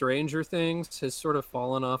like Stranger Things has sort of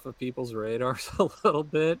fallen off of people's radars a little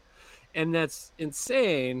bit. And that's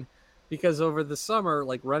insane because over the summer,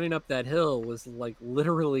 like running up that hill was like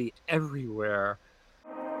literally everywhere.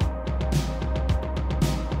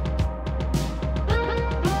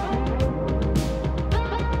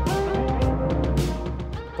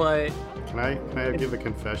 But Can I give a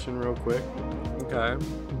confession real quick? okay.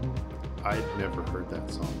 I'd never heard that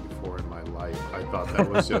song before in my life. I thought that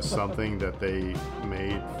was just something that they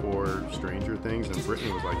made for Stranger Things, and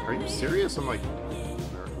Brittany was like, "Are you serious?" I'm like,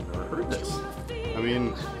 "Never heard this." I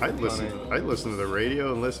mean, I listen to the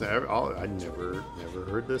radio and listen to I never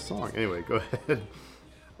heard this song. Anyway, go ahead.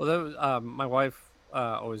 Well, that was, my wife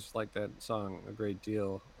always liked that song a great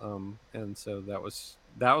deal, and so that was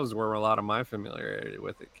where a lot of my familiarity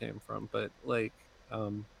with it came from. But like,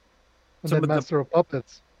 And some then of Master of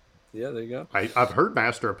Puppets. yeah, there you go. I've heard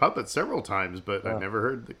Master of Puppets several times, but Yeah. I've never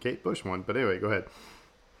heard the Kate Bush one. But anyway, go ahead.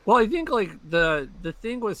 Well, I think like the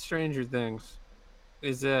thing with Stranger Things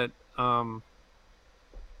is that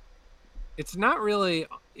it's not really,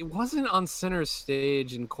 it wasn't on center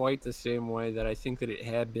stage in quite the same way that I think that it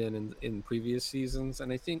had been in previous seasons.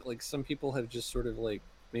 And I think like some people have just sort of like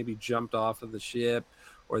maybe jumped off of the ship,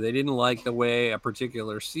 or they didn't like the way a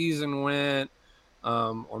particular season went,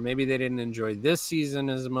 or maybe they didn't enjoy this season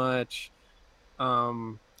as much.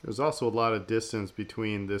 There's also a lot of distance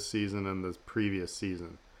between this season and the previous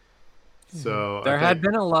season. So There had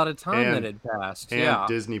been a lot of time that had passed. and Yeah.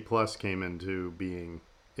 Disney Plus came into being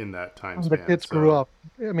in that time And span. the kids grew up.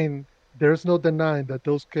 I mean, there's no denying that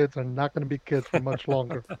those kids are not going to be kids for much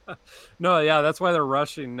longer. No, yeah, that's why they're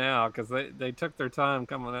rushing now, because they took their time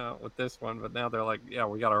coming out with this one, but now they're like, yeah,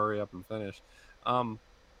 we got to hurry up and finish.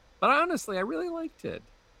 But honestly, I really liked it.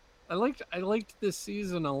 I liked this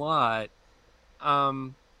season a lot.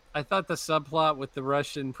 I thought the subplot with the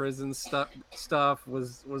Russian prison stuff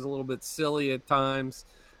was a little bit silly at times,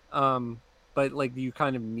 but like you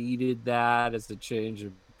kind of needed that as a change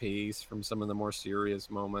of pace from some of the more serious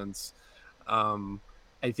moments.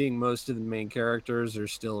 I think most of the main characters are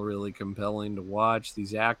still really compelling to watch.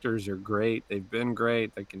 These actors are great. They've been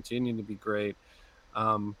great. They continue to be great.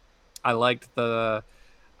 I liked the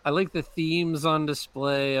themes on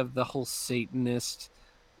display of the whole Satanist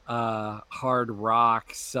hard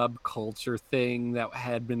rock subculture thing that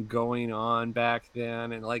had been going on back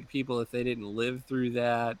then, and like people, if they didn't live through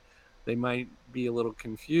that, they might be a little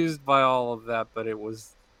confused by all of that, but it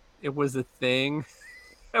was a thing.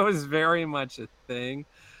 It was very much a thing.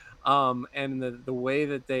 And the way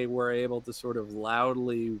that they were able to sort of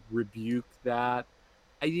loudly rebuke that,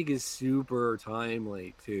 I think is super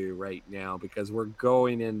timely too right now, because we're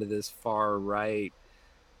going into this far right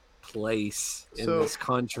place in this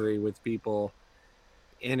country with people,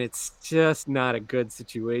 and it's just not a good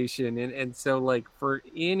situation. And so like for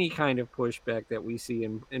any kind of pushback that we see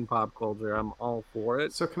in pop culture, I'm all for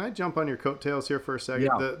it. So can I jump on your coattails here for a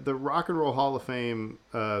second? Yeah. The Rock and Roll Hall of Fame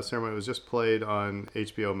ceremony was just played on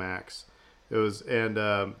HBO Max. It was,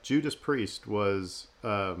 and Judas Priest was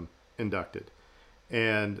inducted,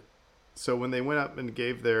 and so when they went up and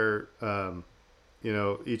gave their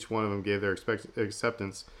each one of them gave their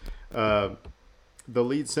acceptance, the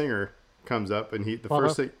lead singer comes up, and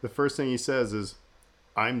the first thing he says is,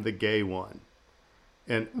 "I'm the gay one,"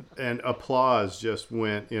 and applause just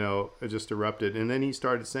went, it just erupted, and then he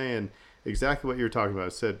started saying exactly what you were talking about.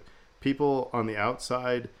 It said people on the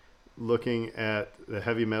outside looking at the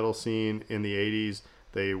heavy metal scene in the 80s,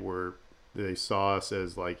 they saw us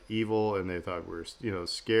as like evil, and they thought we were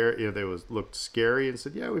scary. They looked scary, and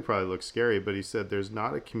said, yeah, we probably look scary. But he said there's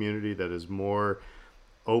not a community that is more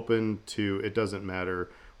open to, it doesn't matter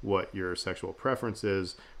what your sexual preference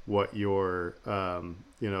is, what your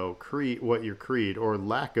creed, what your creed or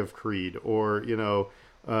lack of creed, or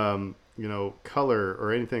color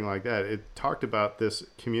or anything like that. It talked about this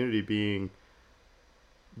community being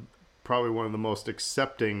probably one of the most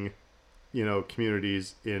accepting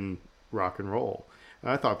communities in rock and roll.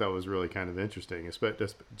 And I thought that was really kind of interesting,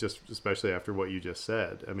 especially after what you just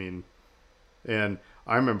said. I mean, and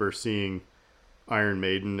I remember seeing Iron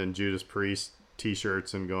Maiden and Judas Priest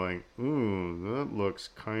t-shirts and going, ooh, that looks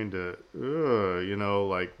kind of,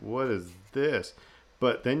 like, what is this?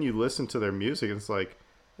 But then you listen to their music, and it's like,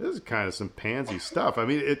 this is kind of some pansy stuff. I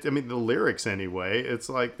mean, the lyrics anyway. It's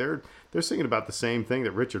like they're singing about the same thing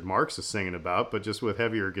that Richard Marx is singing about, but just with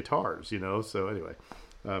heavier guitars, you know. So anyway,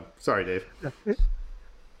 sorry, Dave. Yeah,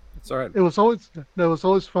 It's all right. it was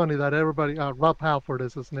always funny that everybody Rob Halford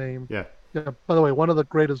is his name. Yeah, Yeah. By the way, one of the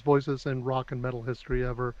greatest voices in rock and metal history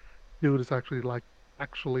ever. Dude is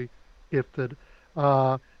actually gifted.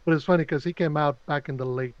 But it's funny because he came out back in the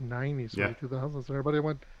late '90s, yeah. early 2000s, and everybody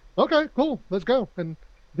went, "Okay, cool, let's go." And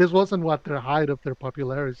this wasn't what their height of their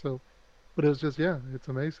popularity. So, but it was just, yeah, it's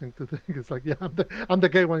amazing to think. It's like, yeah, I'm the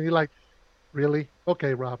gay one. You're like, really?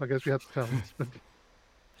 Okay, Rob, I guess you have to tell us.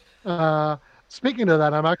 But speaking of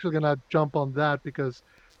that, I'm actually gonna jump on that because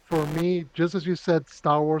for me, just as you said,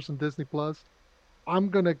 Star Wars and Disney Plus, I'm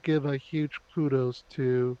gonna give a huge kudos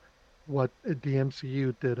to what the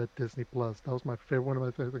MCU did at Disney Plus. That was one of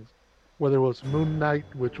my favorite things. Whether it was Moon Knight,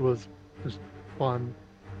 which was just fun,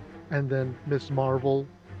 and then Miss Marvel,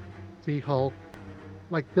 She-Hulk.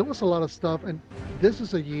 Like there was a lot of stuff, and this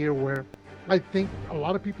is a year where I think a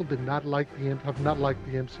lot of people have not liked the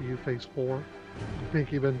MCU Phase 4. I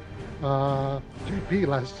think even JP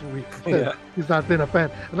last week said Yeah. he's not been a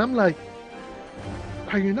fan, and I'm like,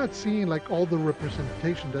 are you not seeing like all the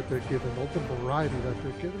representation that they're given, all the variety that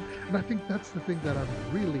they're given? And I think that's the thing that I'm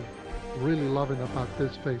really, really loving about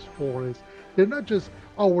this Phase 4 is they're not just,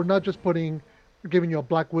 oh, we're not just giving you a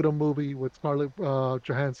Black Widow movie with Scarlett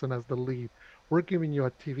Johansson as the lead. We're giving you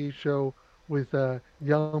a TV show with a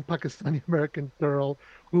young Pakistani American girl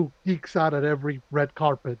who geeks out at every red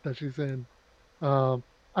carpet that she's in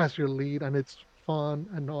as your lead, and it's fun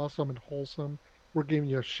and awesome and wholesome. We're giving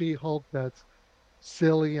you a She-Hulk that's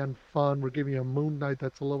silly and fun. We're giving you a Moon Knight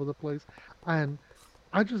that's all over the place, and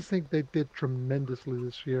I just think they did tremendously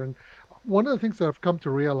this year. And one of the things that I've come to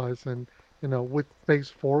realize, and with Phase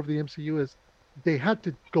 4 of the MCU, is they had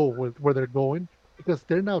to go with where they're going because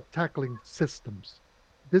they're now tackling systems.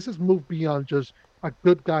 This has moved beyond just a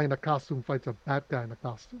good guy in a costume fights a bad guy in a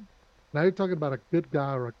costume. Now you're talking about a good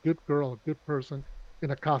guy or a good girl, a good person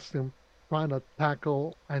in a costume trying to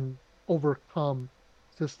tackle and overcome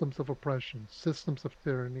systems of oppression, systems of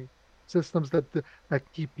tyranny, systems that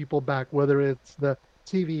keep people back, whether it's the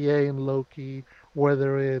TVA in Loki,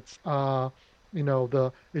 whether it's the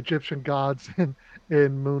Egyptian gods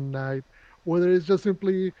in Moon Knight, whether it's just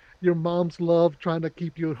simply your mom's love trying to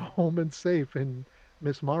keep you at home and safe in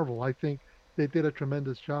Miss Marvel. I think they did a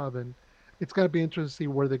tremendous job, and it's going to be interesting to see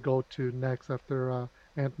where they go to next after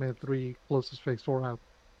Ant-Man 3 closes Phase 4 out.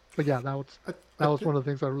 But yeah, that was one of the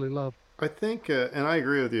things I really loved. I think, and I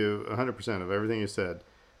agree with you 100% of everything you said,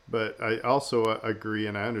 but I also agree,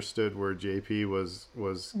 and I understood where JP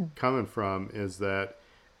was coming from, is that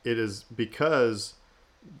it is because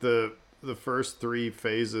the first three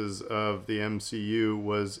phases of the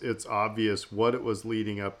MCU it's obvious what it was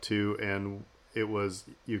leading up to, and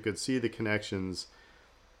you could see the connections,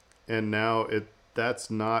 and now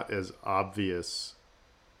that's not as obvious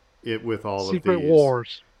with all Secret of these.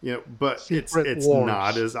 Wars. But Secret it's Wars.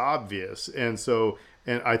 not as obvious, and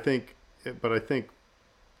I think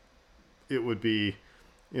it would be,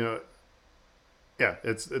 yeah,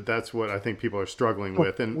 that's what I think people are struggling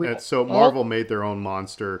with, and so Marvel made their own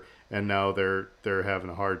monster, and now they're having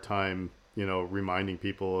a hard time, reminding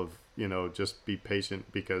people of, just be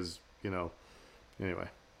patient because, anyway.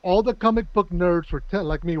 All the comic book nerds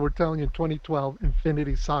like me were telling you in 2012,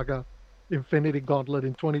 Infinity Saga, Infinity Gauntlet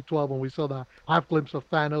in 2012 when we saw the half glimpse of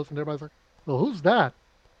Thanos, and everybody's like, well, who's that?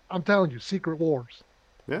 I'm telling you, Secret Wars,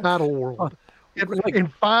 Yeah. Battle World. In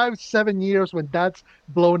 5-7 years, when that's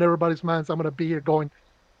blowing everybody's minds, I'm going to be here going,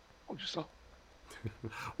 oh, you saw.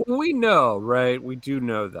 We know, right? We do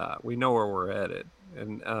know that. We know where we're headed.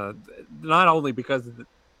 And not only because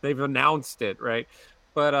they've announced it, right?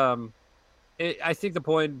 But I think the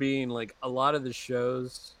point being, like, a lot of the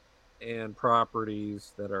shows and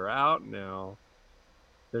properties that are out now,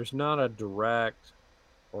 there's not a direct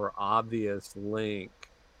or obvious link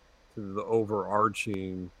to the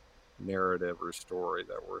overarching narrative or story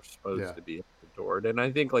that we're supposed to be adored. And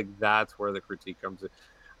I think, like, that's where the critique comes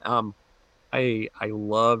in. I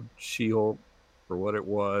loved She-Hulk for what it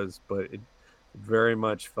was, but it very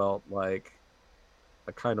much felt like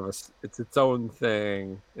a kind of it's its own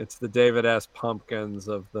thing. It's the David S. Pumpkins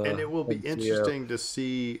of the And it will be MCU. interesting to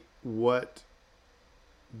see what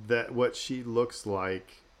she looks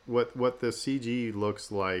like, what the CG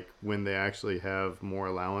looks like when they actually have more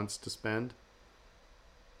allowance to spend.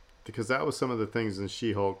 Because that was some of the things in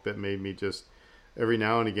She-Hulk that made me just, every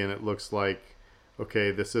now and again, it looks like,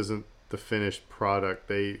 okay, this isn't the finished product.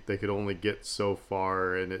 They could only get so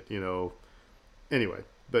far, and it, anyway.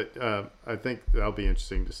 But I think that'll be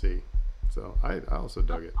interesting to see. So I also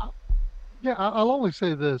dug it. Yeah, I'll only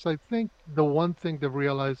say this. I think the one thing they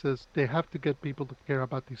realize is they have to get people to care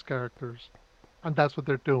about these characters, and that's what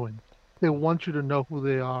they're doing. They want you to know who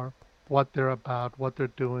they are, what they're about, what they're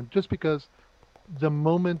doing. Just because the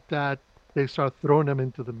moment that they start throwing them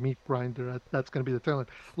into the meat grinder, that's going to be the telling.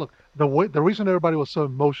 Look, the reason everybody was so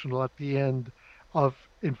emotional at the end of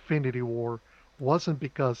Infinity War wasn't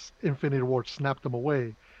because Infinity War snapped them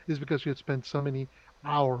away. It's because you had spent so many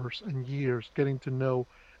hours and years getting to know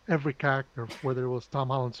every character, whether it was Tom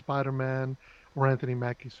Holland's Spider-Man or Anthony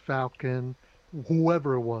Mackie's Falcon,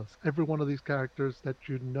 whoever it was. Every one of these characters that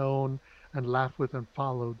you'd known and laughed with and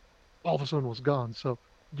followed, all of a sudden was gone. So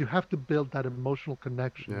you have to build that emotional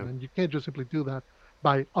connection, Yeah. and you can't just simply do that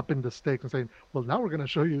by upping the stakes and saying, well, now we're going to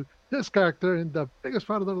show you this character in the biggest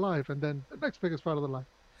part of their life and then the next biggest part of their life.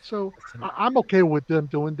 So I'm okay with them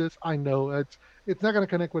doing this. I know it's not going to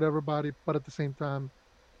connect with everybody, but at the same time,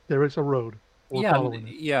 there is a road. We're following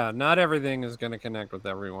it. Yeah, not everything is going to connect with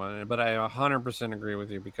everyone, but I 100% agree with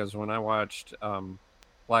you, because when I watched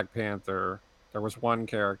Black Panther, there was one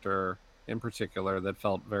character in particular that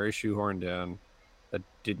felt very shoehorned in, that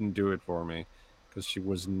didn't do it for me, because she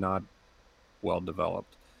was not well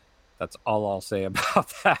developed. That's all I'll say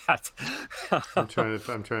about that. I'm trying to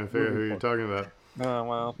figure out who you're talking about. Oh,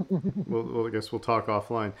 well. Well, I guess we'll talk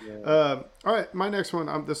offline. Yeah. All right, my next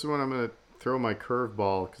one. This is one I'm going to throw my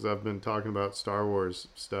curveball, because I've been talking about Star Wars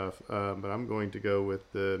stuff, but I'm going to go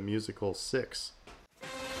with the musical 6.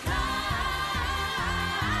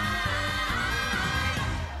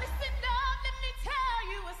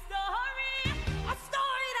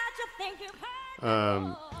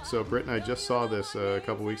 So Britt and I just saw this a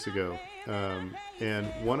couple weeks ago, and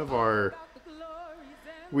one of our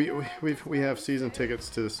we have season tickets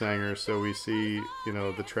to the Sanger, so we see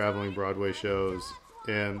the traveling Broadway shows,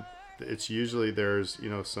 and it's usually there's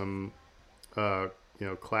some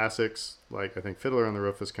classics, like I think Fiddler on the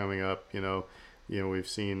Roof is coming up. We've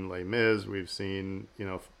seen Les Mis, we've seen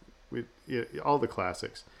all the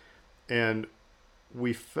classics, and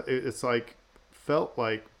it's like felt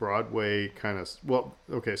like Broadway kind of, well,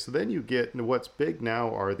 okay, so then you get, what's big now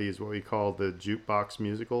are these what we call the jukebox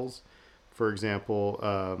musicals. For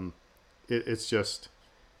example, it's just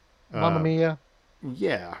Mamma Mia,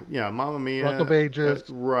 yeah, Mamma Mia, Rock of Ages,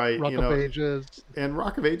 right? Rock of Ages, and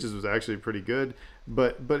Rock of Ages was actually pretty good,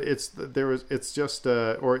 but it's just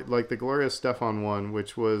or like the Gloria Stefan one,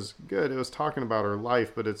 which was good. It was talking about her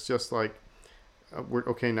life, but it's just like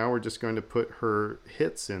now we're just going to put her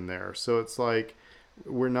hits in there. So it's like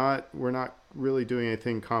we're not really doing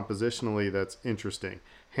anything compositionally that's interesting.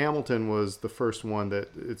 Hamilton was the first one that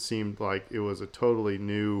it seemed like it was a totally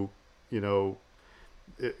new,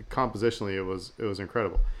 compositionally it was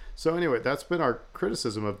incredible. So anyway, that's been our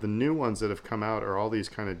criticism of the new ones that have come out, are all these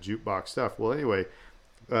kind of jukebox stuff. Well, anyway,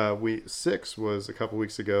 6 was a couple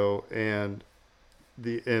weeks ago, and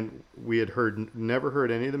we had never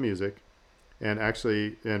heard any of the music. And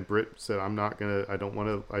Britt said, I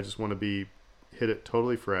just want to hit it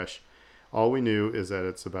totally fresh. All we knew is that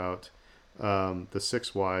it's about the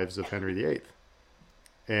 6 wives of Henry VIII.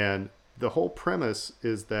 And the whole premise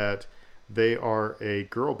is that they are a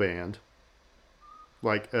girl band,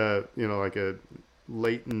 like a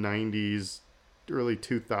late 90s, early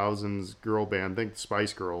 2000s girl band, think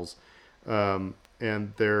Spice Girls. And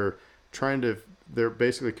they're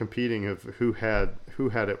basically competing of who had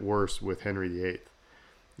it worse with Henry VIII,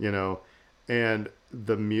 and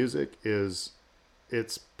the music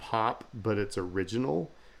it's pop, but it's original.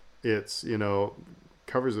 It's,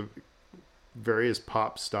 covers of various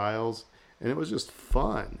pop styles, and it was just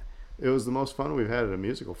fun. It was the most fun we've had at a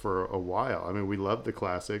musical for a while. I mean, we loved the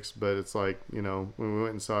classics, but it's like, when we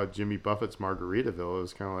went and saw Jimmy Buffett's Margaritaville, it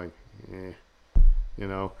was kind of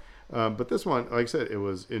like, but this one, like I said, it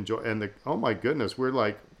was enjoy. And oh my goodness, we're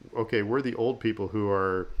like, okay, we're the old people who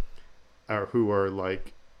are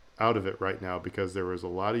like out of it right now, because there was a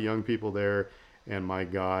lot of young people there, and my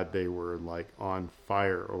God, they were like on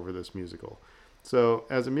fire over this musical. So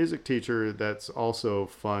as a music teacher, that's also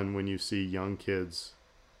fun when you see young kids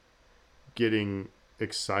getting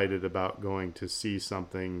excited about going to see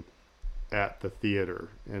something at the theater,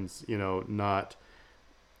 and not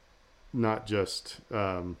just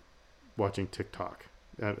watching TikTok.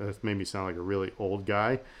 That made me sound like a really old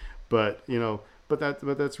guy, but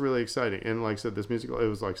that's really exciting. And like I said, this musical, it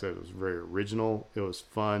was very original. It was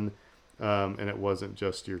fun, and it wasn't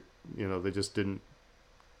just they just didn't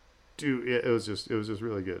do it. It was just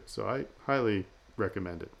really good. So I highly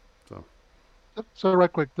recommend it. So right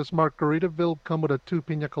quick, does Margaritaville come with a 2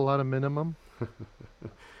 pina colada minimum?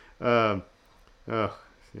 Oh yeah,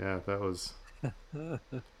 that was.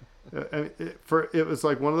 It was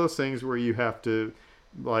like one of those things where you have to,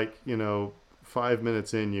 like, 5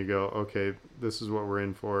 minutes in, you go, okay, this is what we're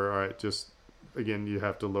in for. All right, just again, you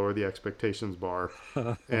have to lower the expectations bar,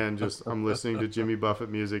 and just I'm listening to Jimmy Buffett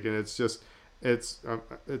music, and it's just it's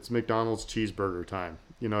McDonald's cheeseburger time.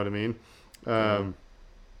 You know what I mean? Yeah,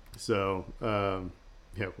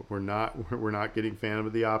 we're not getting Phantom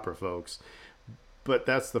of the Opera, folks. But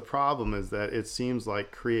that's the problem, is that it seems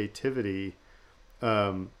like creativity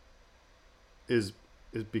is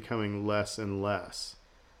becoming less and less.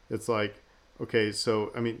 It's like, okay,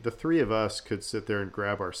 so I mean, the three of us could sit there and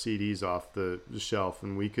grab our CDs off the shelf,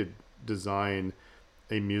 and we could design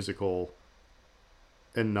a musical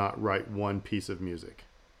and not write one piece of music.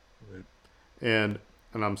 Right. And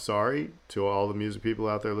I'm sorry to all the music people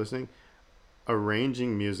out there listening,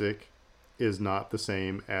 arranging music is not the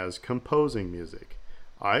same as composing music.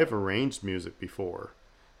 I have arranged music before.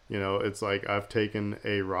 It's like I've taken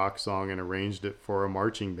a rock song and arranged it for a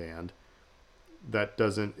marching band.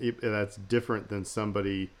 That's different than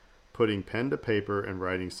somebody putting pen to paper and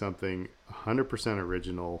writing something 100%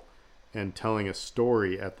 original and telling a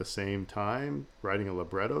story at the same time, writing a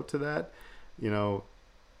libretto to that.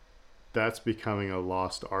 That's becoming a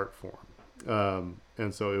lost art form.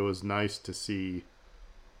 And so it was nice to see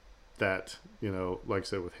that, like I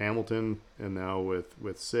said, with Hamilton, and now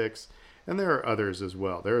with Six, and there are others as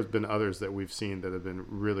well. There has been others that we've seen that have been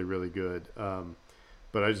really, really good.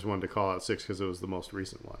 But I just wanted to call out Six because it was the most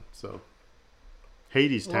recent one. So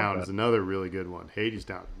Hades Town is another really good one. Hades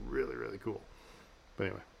Town is really, really cool. But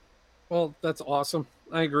anyway. Well, that's awesome.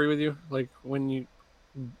 I agree with you. Like,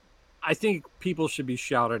 I think people should be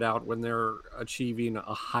shouted out when they're achieving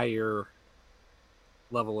a higher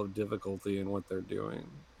level of difficulty in what they're doing.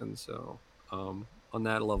 And so on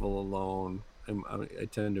that level alone, I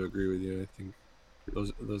tend to agree with you. I think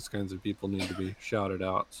those kinds of people need to be shouted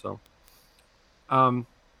out. So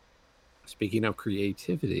speaking of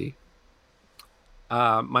creativity,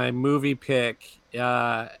 my movie pick,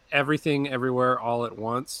 Everything Everywhere All at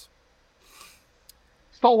Once.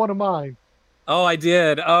 Stole one of mine. Oh, I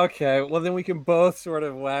did. Okay. Well, then we can both sort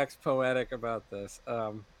of wax poetic about this.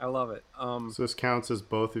 I love it. So this counts as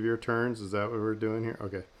both of your turns? Is that what we're doing here?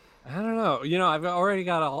 Okay. I don't know. I've already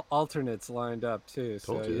got alternates lined up too.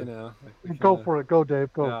 So, Go for it. Go,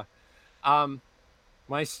 Dave. Go. Yeah.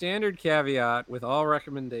 My standard caveat with all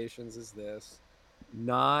recommendations is this: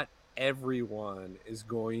 not everyone is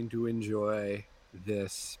going to enjoy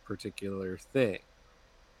this particular thing,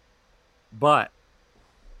 but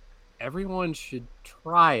everyone should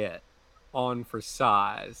try it on for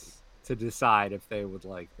size to decide if they would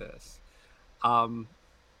like this.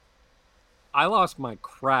 I lost my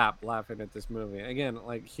crap laughing at this movie. Again,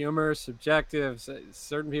 like, humor is subjective.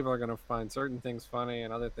 Certain people are going to find certain things funny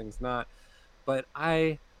and other things not. But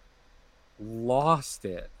I lost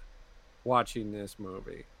it watching this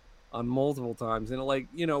movie on multiple times. And, like,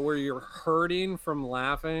 where you're hurting from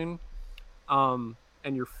laughing, and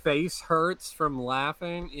your face hurts from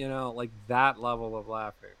laughing, like that level of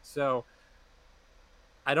laughing. So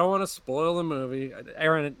I don't want to spoil the movie.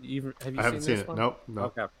 Aaron, have you seen this? I haven't seen it. Nope.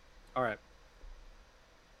 Okay. All right.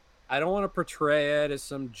 I don't want to portray it as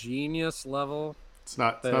some genius level. It's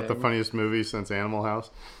not the funniest movie since Animal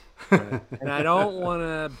House. Right. And I don't want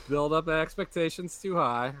to build up expectations too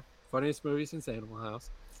high. Funniest movie since Animal House.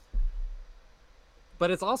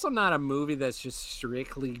 But it's also not a movie that's just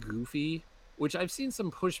strictly goofy, which I've seen some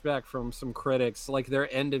pushback from some critics. Like, their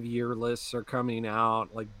end of year lists are coming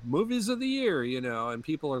out, like movies of the year, and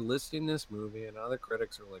people are listing this movie, and other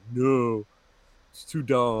critics are like, no, it's too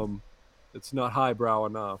dumb. It's not highbrow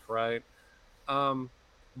enough, right?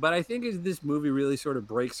 But I think this movie really sort of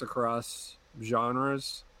breaks across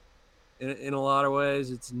genres in a lot of ways.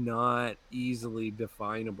 It's not easily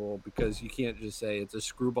definable because you can't just say it's a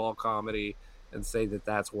screwball comedy and say that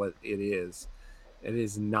that's what it is. It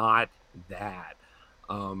is not that.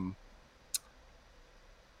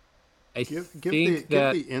 Give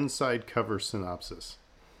the inside cover synopsis.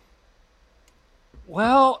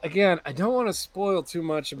 Well, again, I don't want to spoil too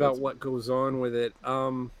much about what goes on with it.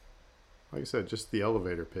 Like I said, just the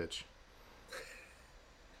elevator pitch.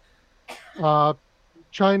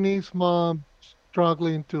 Chinese mom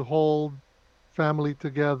struggling to hold family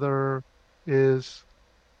together is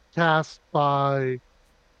cast by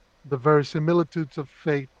the verisimilitudes of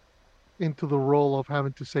fate into the role of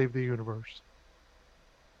having to save the universe.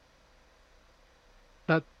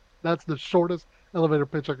 That's the shortest elevator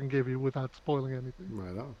pitch I can give you without spoiling anything.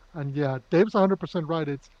 Right on. And yeah, Dave's 100% right.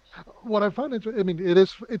 It's what I find interesting. I mean,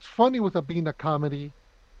 it's funny without being a comedy.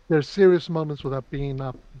 There's serious moments without being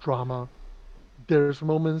a drama. there's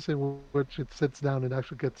moments in which it sits down and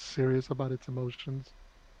actually gets serious about its emotions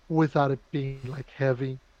without it being like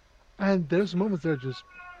heavy. And there's moments that are just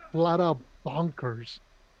flat out bonkers.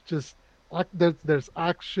 Just there's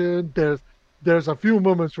action. There's a few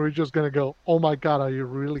moments where you're just gonna go, "Oh my God, are you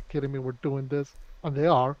really kidding me? We're doing this," and they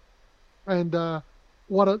are. And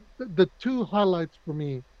the two highlights for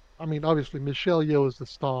me, I mean, obviously Michelle Yeoh is the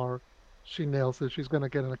star. She nails it. She's gonna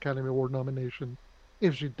get an Academy Award nomination.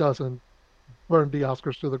 If she doesn't, burn the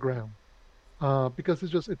Oscars to the ground. Because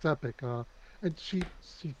it's epic. And she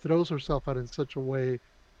throws herself out in such a way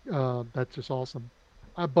that's just awesome.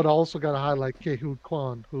 But I also got to highlight Ke-Huy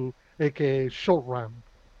Quan, who, aka Short Round,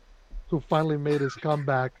 who finally made his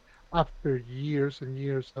comeback after years and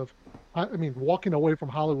years of, I mean, walking away from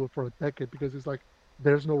Hollywood for a decade because he's like,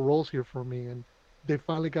 there's no roles here for me, and they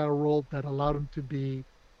finally got a role that allowed him to be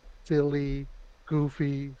silly,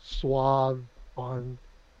 goofy, suave, fun.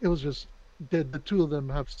 It was just the two of them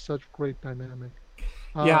have such great dynamic.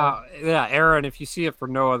 Yeah, Aaron. If you see it for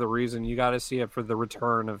no other reason, you got to see it for the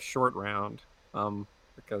return of Short Round,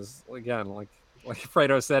 because again, like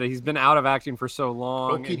Fredo said, he's been out of acting for so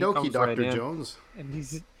long. Okie dokie, Dr. Jones. And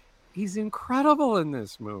he's incredible in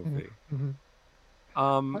this movie.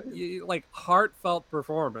 Mm-hmm. Like heartfelt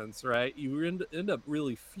performance, right? You end up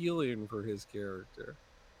really feeling for his character.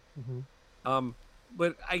 Mm-hmm.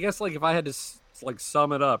 But I guess like if I had to like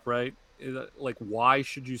sum it up, right? Like why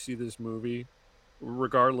should you see this movie,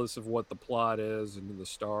 regardless of what the plot is and the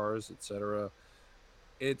stars, etc.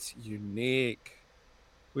 It's unique.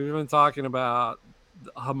 We've been talking about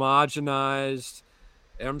homogenized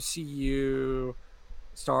MCU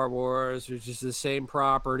Star Wars, which is the same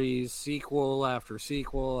properties, sequel after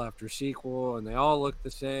sequel after sequel, and they all look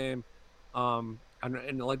the same. And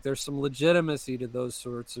like there's some legitimacy to those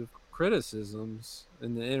sorts of criticisms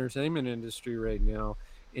in the entertainment industry right now.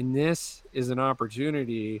 And this is an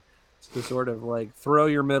opportunity to sort of like throw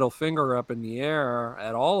your middle finger up in the air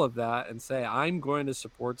at all of that and say, I'm going to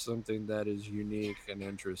support something that is unique and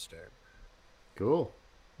interesting. Cool.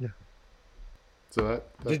 Yeah. So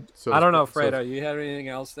I don't know, Fredo, you have anything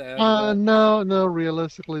else to add? No.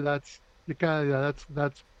 Realistically, that's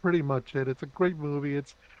pretty much it. It's a great movie.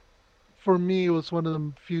 It's for me, it was one of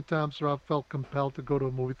the few times where I felt compelled to go to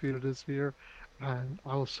a movie theater this year, and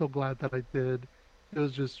I was so glad that I did. It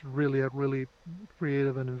was just really a really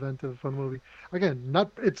creative and inventive, fun movie. Again,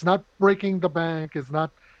 it's not breaking the bank. It's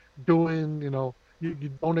not doing, you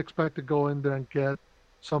don't expect to go in there and get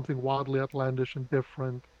something wildly outlandish and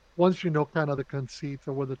different. Once you know kind of the conceits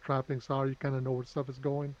of where the trappings are, you kind of know where stuff is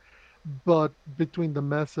going. But between the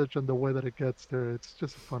message and the way that it gets there, it's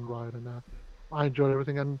just a fun ride, and I enjoyed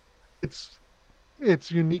everything. And it's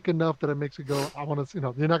it's unique enough that it makes you go, I want to,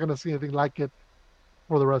 you're not going to see anything like it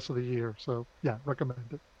for the rest of the year. So yeah, recommend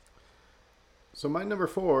it. So my number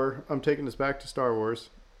 4, I'm taking us back to Star Wars,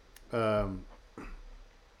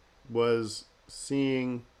 was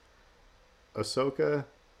seeing Ahsoka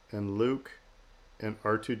and Luke and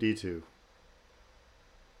R2-D2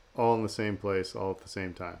 all in the same place, all at the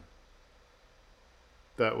same time.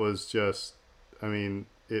 That was just, I mean,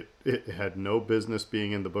 it had no business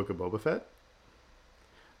being in the Book of Boba Fett,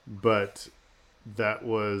 but that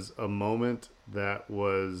was a moment that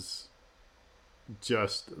was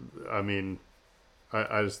just, I mean,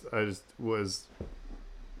 I just was,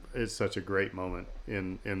 it's such a great moment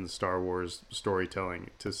in the Star Wars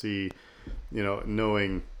storytelling to see,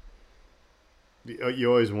 knowing, you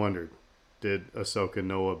always wondered, did Ahsoka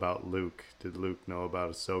know about Luke? Did Luke know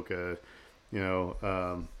about Ahsoka?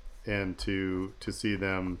 And to see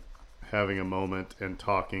them having a moment and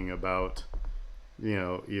talking about,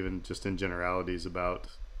 even just in generalities about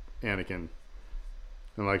Anakin.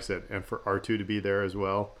 And like I said, and for R2 to be there as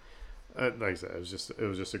well, like I said, it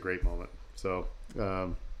was just a great moment. So,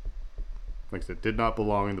 like I said, did not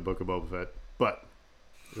belong in the Book of Boba Fett, but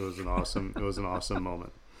it was an awesome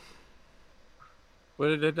moment.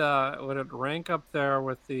 Would it rank up there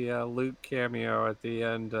with the Luke cameo at the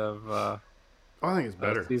end of? I think it's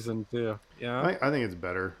better. Season 2. Yeah, I think it's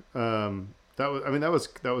better.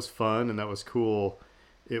 That was fun and that was cool.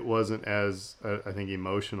 It wasn't as I think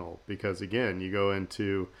emotional because again, you go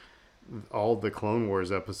into all the Clone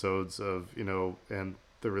Wars episodes of and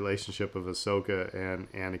the relationship of Ahsoka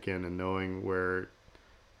and Anakin and knowing where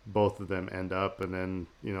both of them end up, and then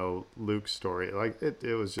Luke's story. Like it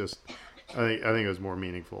was just. I think it was more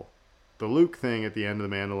meaningful. The Luke thing at the end of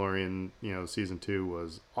The Mandalorian, season 2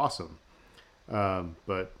 was awesome.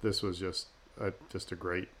 But this was just a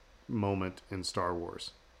great moment in Star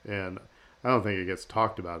Wars, and I don't think it gets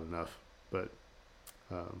talked about enough. But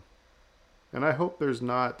and I hope there's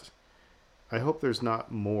not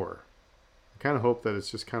more, kind of hope that it's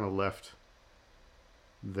just kind of left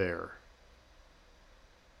there.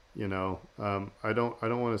 You know, I don't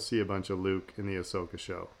want to see a bunch of Luke in the Ahsoka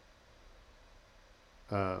show.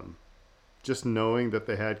 Just knowing that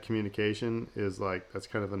they had communication is like, that's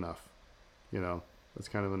kind of enough. You know, that's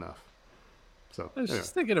kind of enough. So I was anyway.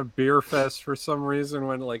 just thinking of Beer Fest for some reason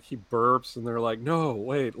when like he burps and they're like, no,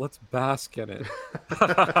 wait, let's bask in it.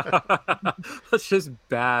 Let's just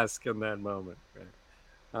bask in that moment. Right?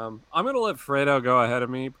 I'm going to let Fredo go ahead of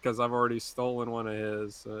me because I've already stolen one of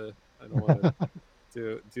his. I don't want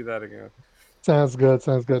to do that again. Sounds good.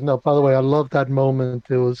 Sounds good. No, by the way, I love that moment.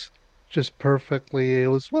 It was just perfectly. It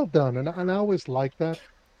was well done, and I always like that.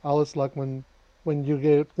 I always like when you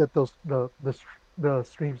get those the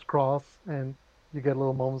streams cross and you get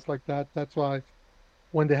little moments like that. That's why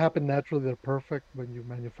when they happen naturally, they're perfect. When you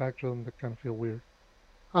manufacture them, they kind of feel weird.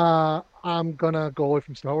 I'm gonna go away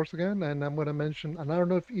from Star Wars again, and I'm gonna mention. And I don't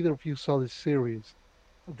know if either of you saw this series,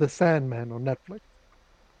 The Sandman on Netflix,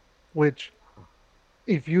 which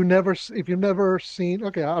if you've never seen,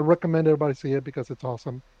 okay, I recommend everybody see it because it's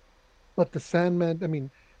awesome. But The Sandman, I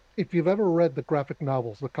mean, if you've ever read the graphic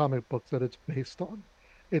novels, the comic books that it's based on,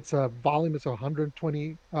 it's a volume, it's a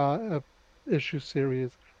 120 issue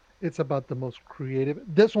series. It's about the most creative.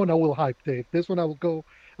 This one I will hype, Dave. This one I will go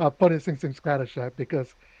put in Sing Sing Scattershot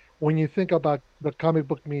because when you think about the comic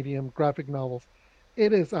book medium, graphic novels,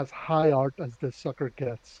 it is as high art as the sucker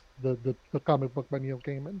gets. The comic book by Neil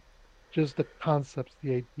Gaiman, just the concepts,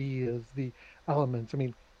 the ideas, the elements. I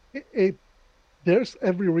mean, it there's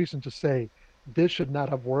every reason to say this should not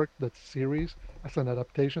have worked, that series, as an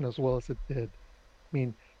adaptation as well as it did. I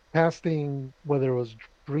mean, casting, whether it was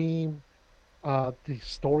Dream, the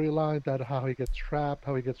storyline, that how he gets trapped,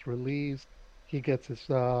 how he gets released, he gets his.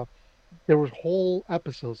 There were whole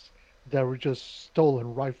episodes that were just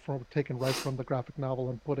stolen taken right from the graphic novel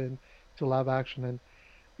and put in to live action. And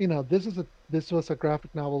this was a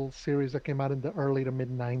graphic novel series that came out in the early to mid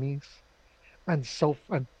 '90s, and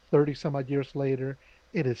 30 some odd years later,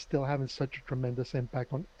 it is still having such a tremendous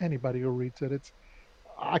impact on anybody who reads it.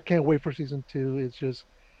 I can't wait for season two.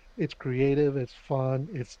 It's creative, it's fun,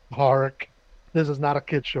 it's dark. This is not a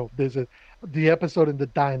kid show. This is the episode in the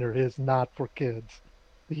diner is not for kids.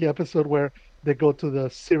 The episode where they go to the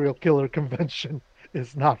serial killer convention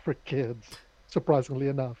is not for kids, surprisingly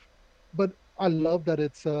enough. But I love that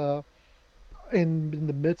it's in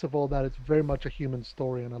the midst of all that, it's very much a human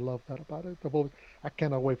story, and I love that about it. I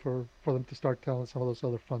cannot wait for them to start telling some of those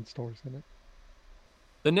other fun stories in it.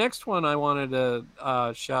 The next one I wanted to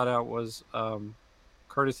shout out was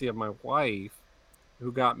courtesy of my wife,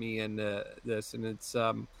 who got me into this, and it's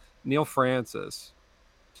Neil Francis.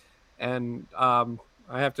 And I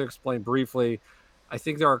have to explain briefly. I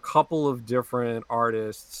think there are a couple of different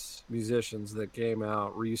artists, musicians that came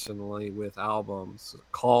out recently with albums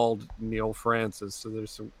called Neil Francis. So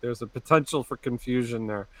there's a potential for confusion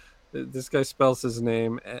there. This guy spells his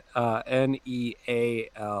name Neal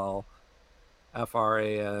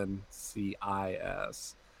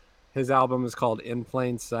Francis. His album is called In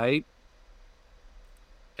Plain Sight.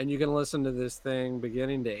 And you can listen to this thing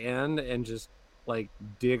beginning to end and just like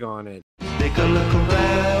dig on it. Take a look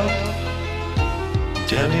around.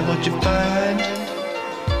 Tell me what you find.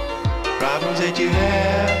 Problems that you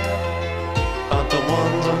have are the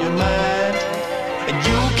ones on your mind. And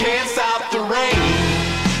you can't stop the rain.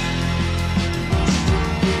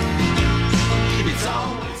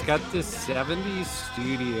 It's got this 70s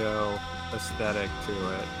studio aesthetic to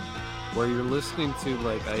it, where you're listening to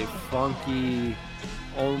like a funky,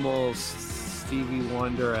 almost Stevie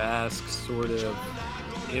Wonder-esque sort of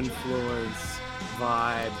influence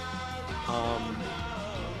vibe,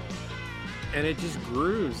 and it just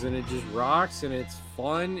grooves and it just rocks and it's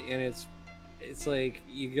fun and it's like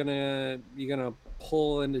you're gonna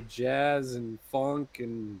pull into jazz and funk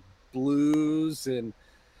and blues and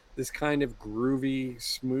this kind of groovy,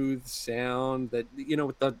 smooth sound that,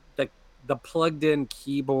 with the plugged in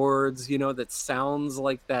keyboards, that sounds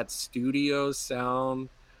like that studio sound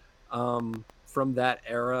from that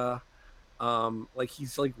era. Like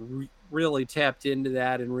he's like really tapped into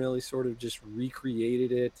that and really sort of just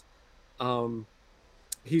recreated it.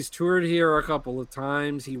 He's toured here a couple of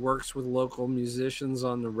times. He works with local musicians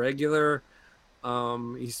on the regular.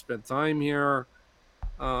 He spent time here.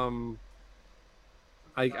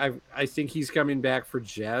 I think he's coming back for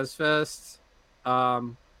Jazz Fest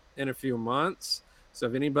in a few months. So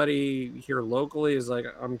if anybody here locally is like,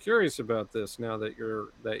 I'm curious about this now that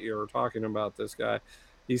you're talking about this guy,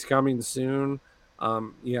 he's coming soon.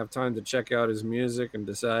 You have time to check out his music and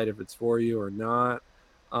decide if it's for you or not.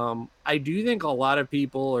 I do think a lot of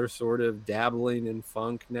people are sort of dabbling in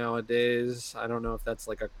funk nowadays. I don't know if that's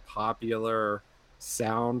like a popular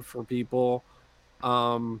sound for people.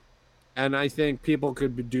 Um, and I think people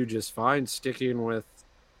could do just fine sticking with,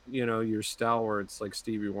 your stalwarts like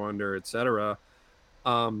Stevie Wonder, etc.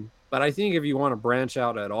 But I think if you want to branch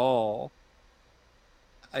out at all,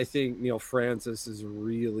 I think Neil Francis is a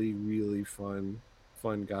really, really fun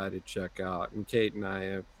guy to check out. And Kate and I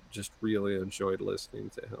have just really enjoyed listening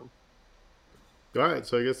to him. All right,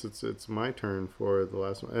 so I guess it's my turn for the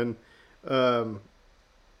last one, and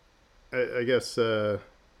I guess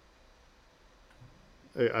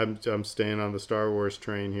I'm staying on the Star Wars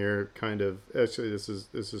train here. Kind of, actually, this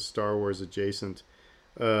is Star Wars adjacent,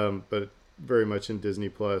 but very much in Disney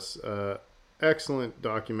Plus. Excellent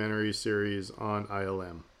documentary series on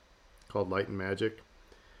ILM called Light and Magic.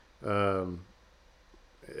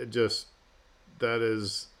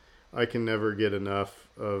 I can never get enough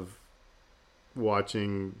of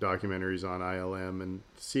watching documentaries on ILM and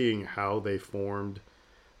seeing how they formed.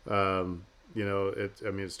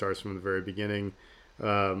 It starts from the very beginning,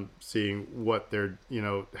 seeing what they're,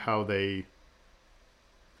 how they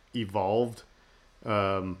evolved,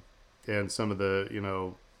 and some of the,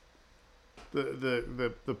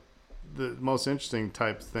 the most interesting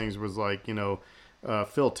type things was like, Phil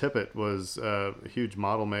Tippett was a huge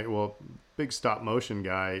model big stop motion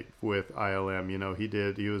guy with ILM.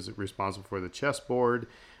 He was responsible for the chessboard,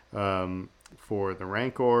 for the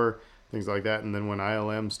Rancor, things like that. And then when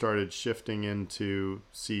ILM started shifting into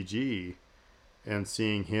CG and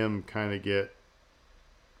seeing him kind of get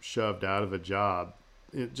shoved out of a job,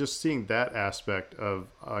 just seeing that aspect of,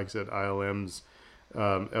 like I said, ILM's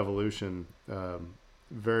evolution,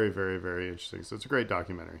 very, very, very interesting. So it's a great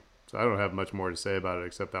documentary. So I don't have much more to say about it,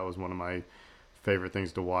 except that was one of my favorite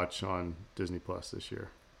things to watch on Disney Plus this year.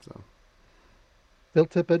 So Phil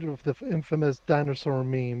Tippett with the infamous dinosaur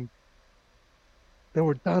meme. There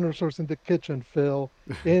were dinosaurs in the kitchen, Phil,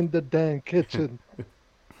 in the dang kitchen.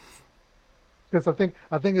 Because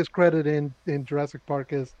I think his credit in Jurassic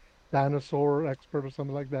Park is dinosaur expert or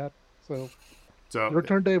something like that. So your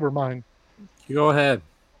turn, Dave, or mine? You go ahead.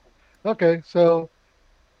 Okay, so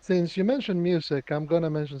since you mentioned music, I'm gonna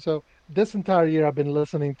mention. So this entire year, I've been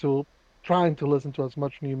trying to listen to as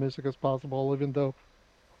much new music as possible. Even though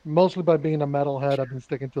mostly by being a metalhead, I've been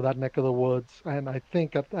sticking to that neck of the woods. And I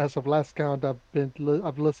think as of last count, I've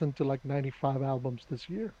listened to like 95 albums this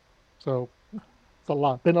year. So it's a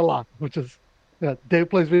lot, been a lot. Which is, yeah, Dave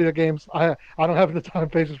plays video games. I don't have the time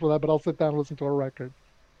and patience for that, but I'll sit down and listen to a record.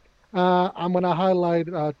 I'm going to highlight,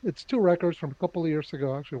 it's two records from a couple of years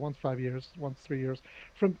ago. Actually, one's 5 years, one's 3 years,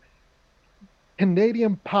 from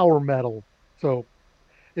Canadian power metal. So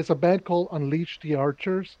it's a band called Unleash the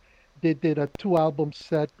Archers. They did a two-album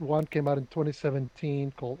set. One came out in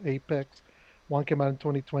 2017 called Apex. One came out in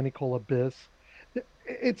 2020 called Abyss.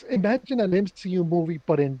 It's, imagine an MCU movie,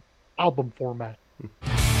 but in album format.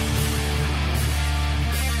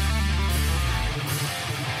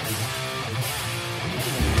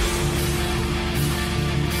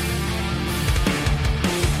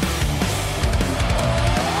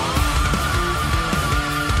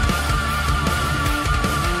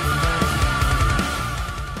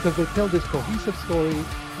 Because they tell this cohesive story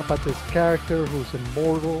about this character who's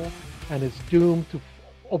immortal and is doomed to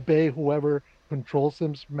obey whoever controls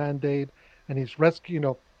him's mandate, and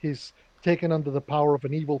he's taken under the power of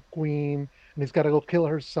an evil queen, and he's got to go kill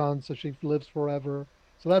her son so she lives forever.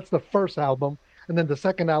 So that's the first album. And then the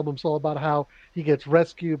second album's all about how he gets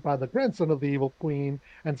rescued by the grandson of the evil queen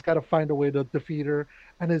and's got to find a way to defeat her.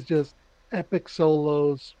 And it's just epic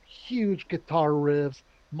solos, huge guitar riffs,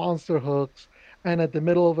 monster hooks. And at the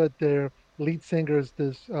middle of it, their lead singer is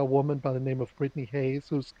this woman by the name of Brittany Hayes,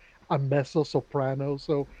 who's a mezzo soprano.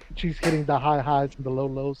 So she's hitting the high highs and the low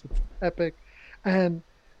lows. It's epic. And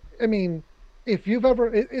I mean, if you've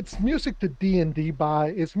ever, it's music to D&D by,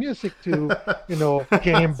 it's music to,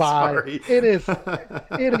 game by. It is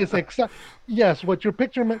yes, what you're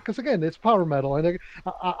picturing, because again, it's power metal. And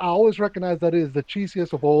I always recognize that it is the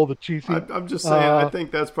cheesiest of all the cheesy. I'm just saying, I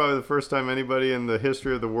think that's probably the first time anybody in the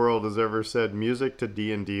history of the world has ever said music to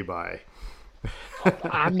D&D by.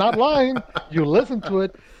 I'm not lying. You listen to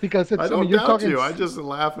it because it's. I don't doubt you. I'm just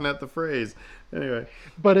laughing at the phrase. Anyway,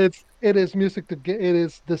 but it is music to get. It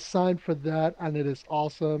is designed for that, and it is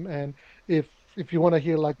awesome. And if you want to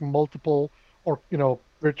hear like multiple or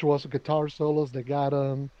virtuoso guitar solos, they got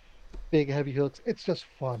big heavy hooks. It's just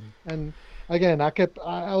fun. And again, I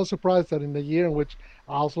was surprised that in the year in which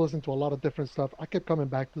I also listened to a lot of different stuff, I kept coming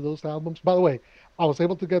back to those albums. By the way, I was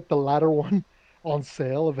able to get the latter one on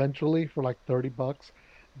sale eventually for like $30.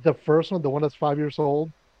 The first one, the one that's 5 years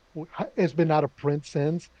old, it's been out of print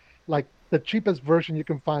since. Like the cheapest version you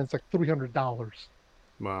can find is like $300.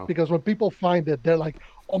 Wow. Because when people find it, they're like,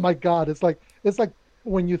 "Oh my God!" It's like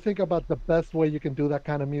when you think about the best way you can do that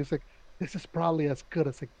kind of music, this is probably as good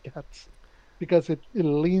as it gets, because it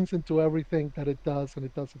leans into everything that it does, and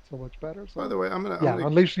it does it so much better. By So the way, I'm gonna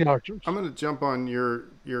Unleash the Archers. I'm gonna jump on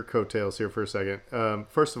your coattails here for a second.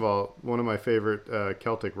 First of all, one of my favorite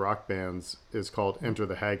Celtic rock bands is called Enter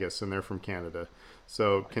the Haggis, and they're from Canada.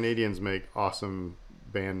 So Canadians make awesome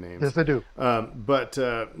band names. Yes, I do. But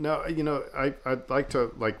no, I'd like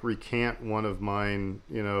to recant one of mine.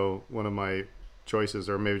 One of my choices,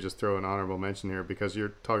 or maybe just throw an honorable mention here because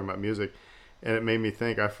you're talking about music, and it made me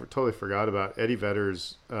think. Totally forgot about Eddie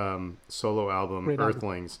Vedder's solo album, Great album.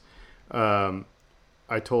 Earthlings.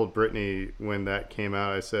 I told Brittany when that came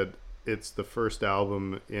out, I said it's the first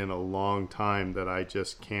album in a long time that I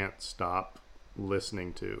just can't stop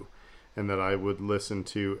listening to, and that I would listen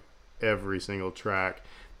to every single track.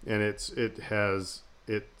 And it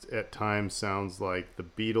at times sounds like the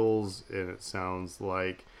Beatles, and it sounds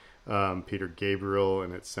like Peter Gabriel,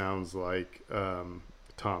 and it sounds like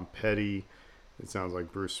Tom Petty, it sounds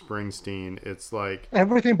like Bruce Springsteen. It's like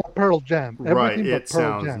Everything but Pearl Jam. right, Everything it but Pearl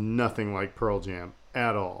sounds Jam. nothing like Pearl Jam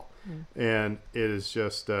at all. And it is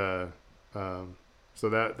just so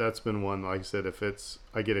that's been one. Like I said,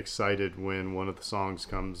 I get excited when one of the songs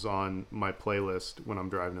comes on my playlist when I'm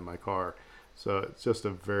driving in my car. So it's just a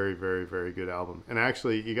very, very, very good album. And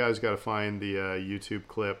actually, you guys got to find the YouTube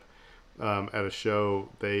clip at a show.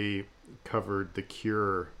 They covered The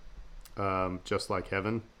Cure, Just Like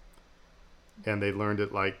Heaven, and they learned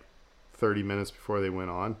it like 30 minutes before they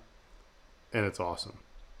went on, and it's awesome.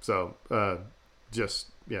 So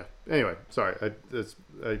anyway, sorry, I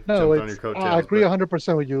jumped on your coattails. I agree but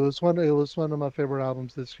 100% with you. It was one of my favorite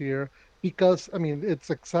albums this year because I mean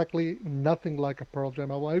it's exactly nothing like a Pearl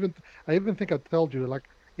Jam album. I even think I told you, like,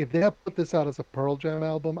 if they had put this out as a Pearl Jam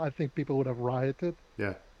album, I think people would have rioted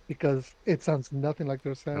yeah, because it sounds nothing like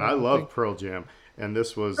their sound. and I love Pearl Jam, and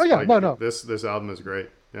this was Oh yeah, no. this album is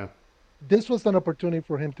great. Yeah, This was an opportunity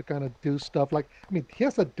for him to kind of do stuff like, I mean, he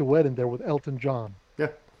has a duet in there with Elton John, yeah.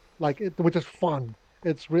 which is fun.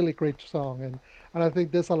 It's really great song, and I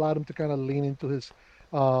think this allowed him to kind of lean into his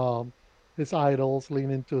idols,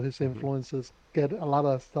 lean into his influences, get a lot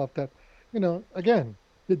of stuff that, again,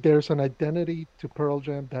 there's an identity to Pearl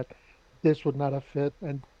Jam that this would not have fit,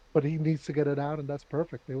 but he needs to get it out, and that's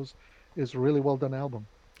perfect. It's a really well done album.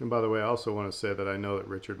 And by the way, I also want to say that I know that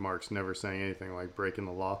Richard Marx never sang anything like "Breaking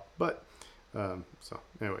the Law," but so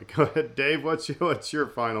anyway, go ahead, Dave. What's your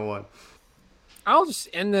final one? I'll just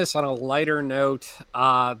end this on a lighter note.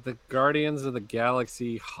 The Guardians of the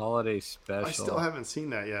Galaxy Holiday Special. I still haven't seen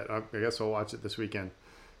that yet. I guess I'll watch it this weekend.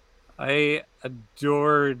 I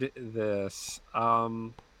adored this.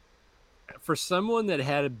 For someone that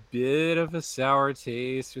had a bit of a sour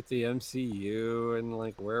taste with the MCU and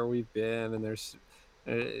like where we've been, and there's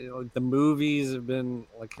the movies have been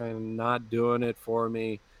like kind of not doing it for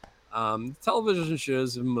me. Television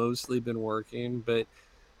shows have mostly been working, but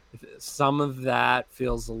some of that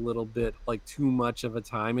feels a little bit like too much of a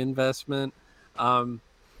time investment.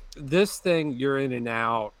 This thing, you're in and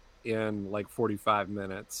out in like 45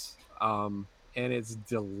 minutes. And it's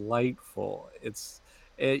delightful.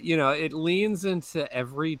 It leans into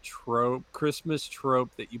every Christmas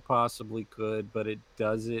trope that you possibly could, but it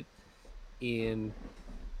does it in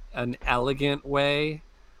an elegant way,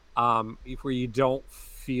 where you don't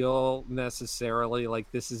feel necessarily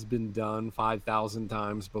like this has been done 5,000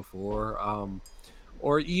 times before,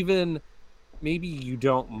 or even maybe you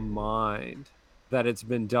don't mind that it's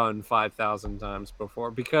been done 5,000 times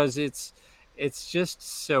before because it's just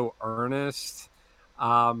so earnest.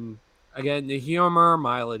 Again, the humor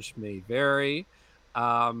mileage may vary.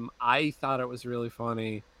 I thought it was really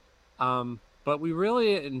funny, but we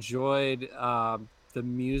really enjoyed the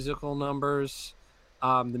musical numbers.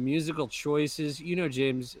 The musical choices,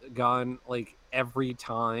 James Gunn, like every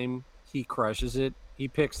time he crushes it, he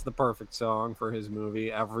picks the perfect song for his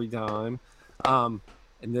movie every time. And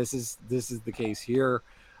this is the case here.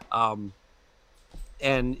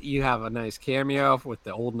 And you have a nice cameo with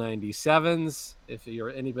the old 97s, if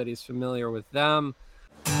anybody's familiar with them.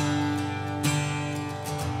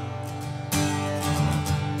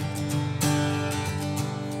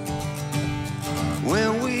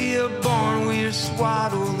 When we are born, we are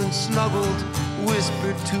swaddled and snuggled,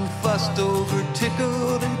 whispered to, fussed over,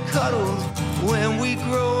 tickled and cuddled. When we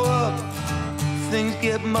grow up, things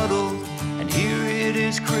get muddled, and here it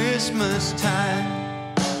is Christmas time.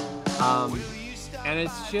 and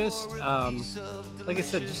it's just like I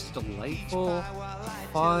said, just delightful,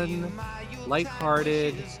 fun,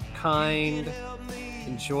 lighthearted, kind,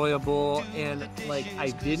 enjoyable, and like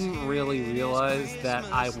I didn't really realize that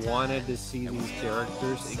I wanted to see these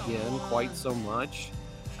characters again quite so much.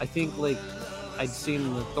 I think like I'd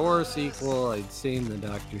seen the Thor sequel, I'd seen the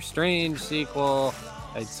Doctor Strange sequel,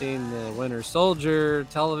 I'd seen the Winter Soldier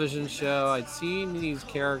television show, I'd seen these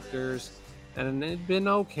characters, and it'd been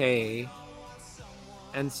okay.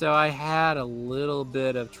 And so I had a little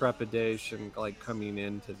bit of trepidation like coming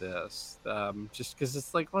into this, just because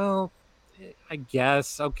it's like, well, I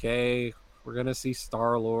guess, okay, we're going to see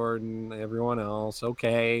Star-Lord and everyone else.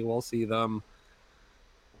 Okay, we'll see them.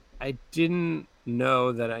 I didn't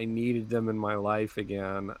know that I needed them in my life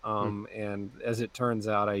again. And as it turns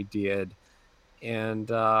out, I did. And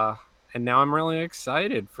now I'm really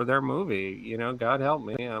excited for their movie. You know, God help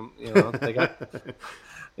me. They got...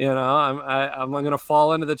 I'm going to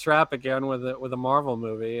fall into the trap again with a Marvel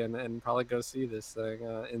movie and probably go see this thing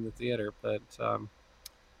in the theater. But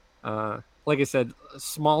like I said,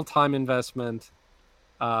 small time investment.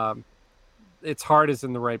 Its heart is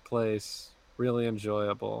in the right place. Really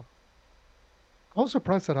enjoyable. I was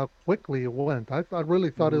surprised at how quickly it went. I really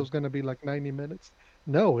thought it was going to be like 90 minutes.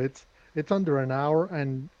 No, it's under an hour,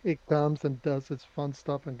 and it comes and does its fun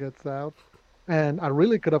stuff and gets out. And I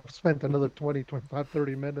really could have spent another 20, 25,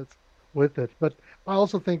 30 minutes with it. But I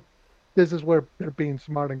also think this is where they're being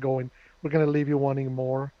smart and going, we're going to leave you wanting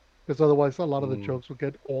more, because otherwise a lot of the jokes will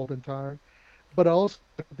get old and tired. But I also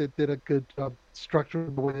think they did a good job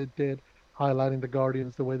structuring the way they did, highlighting the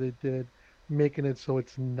Guardians the way they did, making it so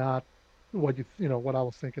it's not what what I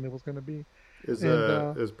was thinking it was going to be.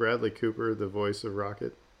 Is Bradley Cooper the voice of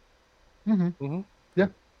Rocket? Yeah.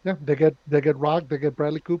 They get Rock, they get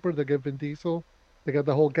Bradley Cooper, they get Vin Diesel, they got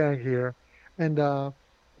the whole gang here, and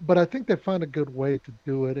but I think they found a good way to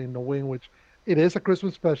do it in a way in which it is a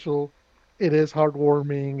Christmas special, it is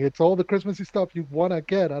heartwarming, it's all the Christmassy stuff you want to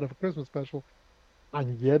get out of a Christmas special,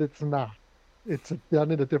 and yet it's not. It's done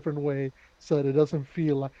in a different way, so that it doesn't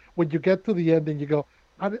feel like when you get to the end and you go,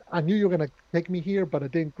 I knew you were gonna take me here, but I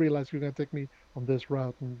didn't realize you were gonna take me on this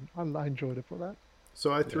route, and I enjoyed it for that.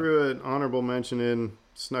 So I threw an honorable mention in,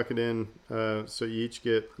 snuck it in, so you each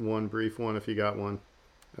get one brief one if you got one.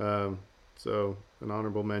 So an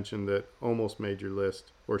honorable mention that almost made your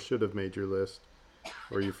list, or should have made your list,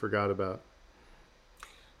 or you forgot about.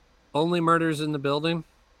 Only Murders in the Building.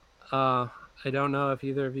 I don't know if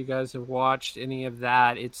either of you guys have watched any of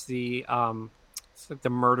that. It's it's like the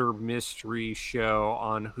murder mystery show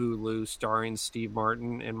on Hulu starring Steve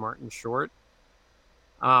Martin and Martin Short.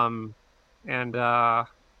 And I've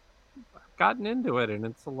gotten into it, and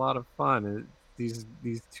it's a lot of fun. These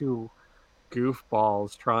two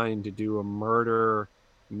goofballs trying to do a murder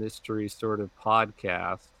mystery sort of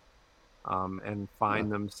podcast, and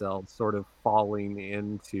find themselves sort of falling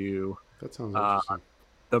into that sounds interesting.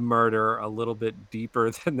 The murder a little bit deeper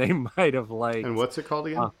than they might have liked. And what's it called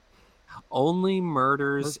again? Only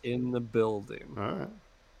Murders in the Building. All right.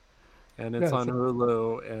 And it's on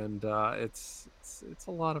Hulu, and it's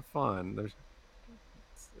a lot of fun.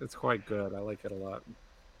 It's quite good. I like it a lot.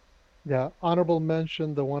 Yeah, honorable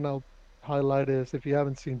mention. The one I'll highlight is if you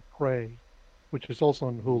haven't seen Prey, which is also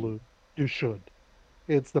on Hulu, you should.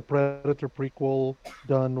 It's the Predator prequel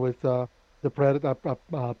done with the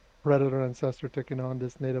Predator ancestor taking on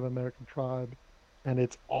this Native American tribe, and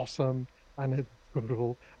it's awesome, and it's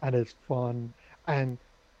brutal, and it's fun, and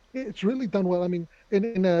it's really done well. I mean,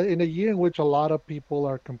 in a year in which a lot of people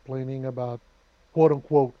are complaining about quote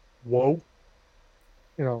unquote woe,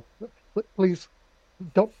 please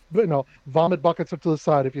don't vomit buckets up to the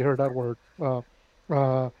side if you heard that word.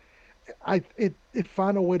 It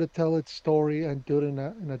found a way to tell its story and do it in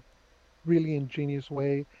a really ingenious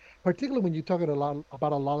way. Particularly when you're talking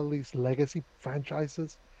about a lot of these legacy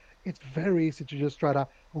franchises, it's very easy to just try to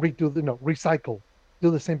recycle,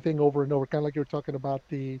 do the same thing over and over, kind of like you were talking about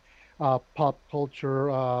the pop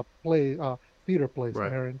culture theater plays,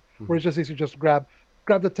 right. Aaron, where it's just easy to just grab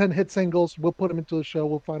the 10 hit singles, we'll put them into the show,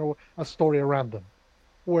 we'll find a story around them.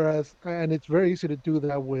 Whereas, and it's very easy to do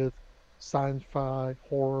that with sci-fi,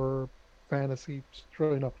 horror, fantasy,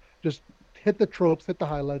 just hit the tropes, hit the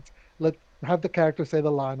highlights, have the character say the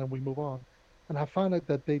line, and we move on. And I found out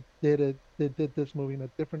that they did this movie in a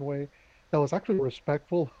different way that was actually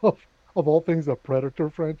respectful of all things the Predator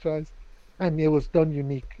franchise, and it was done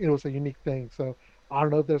unique. It was a unique thing. So I don't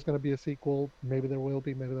know if there's going to be a sequel. Maybe there will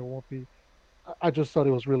be. Maybe there won't be. I just thought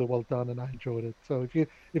it was really well done, and I enjoyed it. So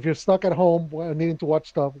if you're stuck at home needing to watch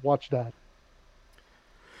stuff, watch that.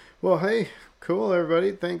 Well, hey, cool,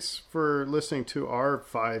 everybody. Thanks for listening to our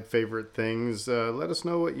 5 favorite things. Let us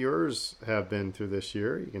know what yours have been through this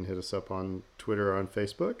year. You can hit us up on Twitter or on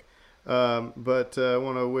Facebook. But I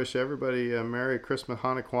want to wish everybody a Merry Christmas,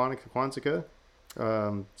 Hanukkah,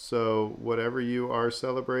 Kwanzaa. So whatever you are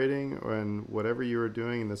celebrating and whatever you are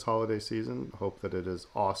doing in this holiday season, hope that it is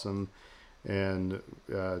awesome and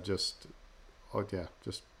just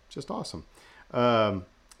awesome.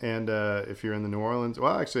 And if you're in the New Orleans,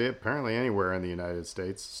 well, actually, apparently anywhere in the United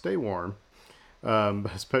States, stay warm.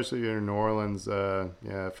 But especially if you're in New Orleans,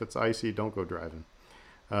 if it's icy, don't go driving.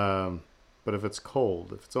 But if it's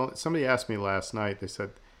cold, if it's only, somebody asked me last night, they said,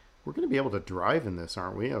 we're going to be able to drive in this,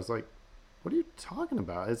 aren't we? I was like, what are you talking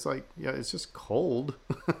about? It's like, yeah, it's just cold.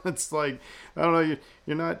 It's like, I don't know,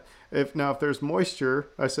 you're not, if there's moisture,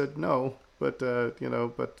 I said no, but,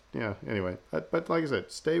 anyway, but like I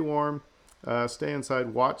said, stay warm, stay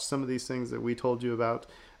inside, watch some of these things that we told you about,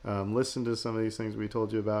 listen to some of these things we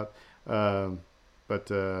told you about, and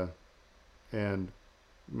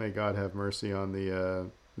may God have mercy on the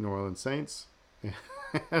New Orleans Saints.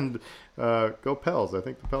 And go Pels. I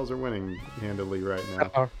think the Pels are winning handily right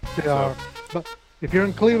now. They are. But if you're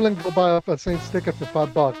in Cleveland, go buy a Saints ticket for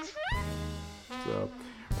 $5. So,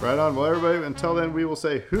 right on. Well, everybody, until then, we will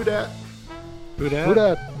say who dat? Who dat? Who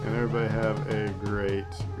dat? And everybody have a great,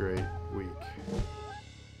 great week.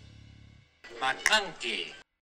 McConkey.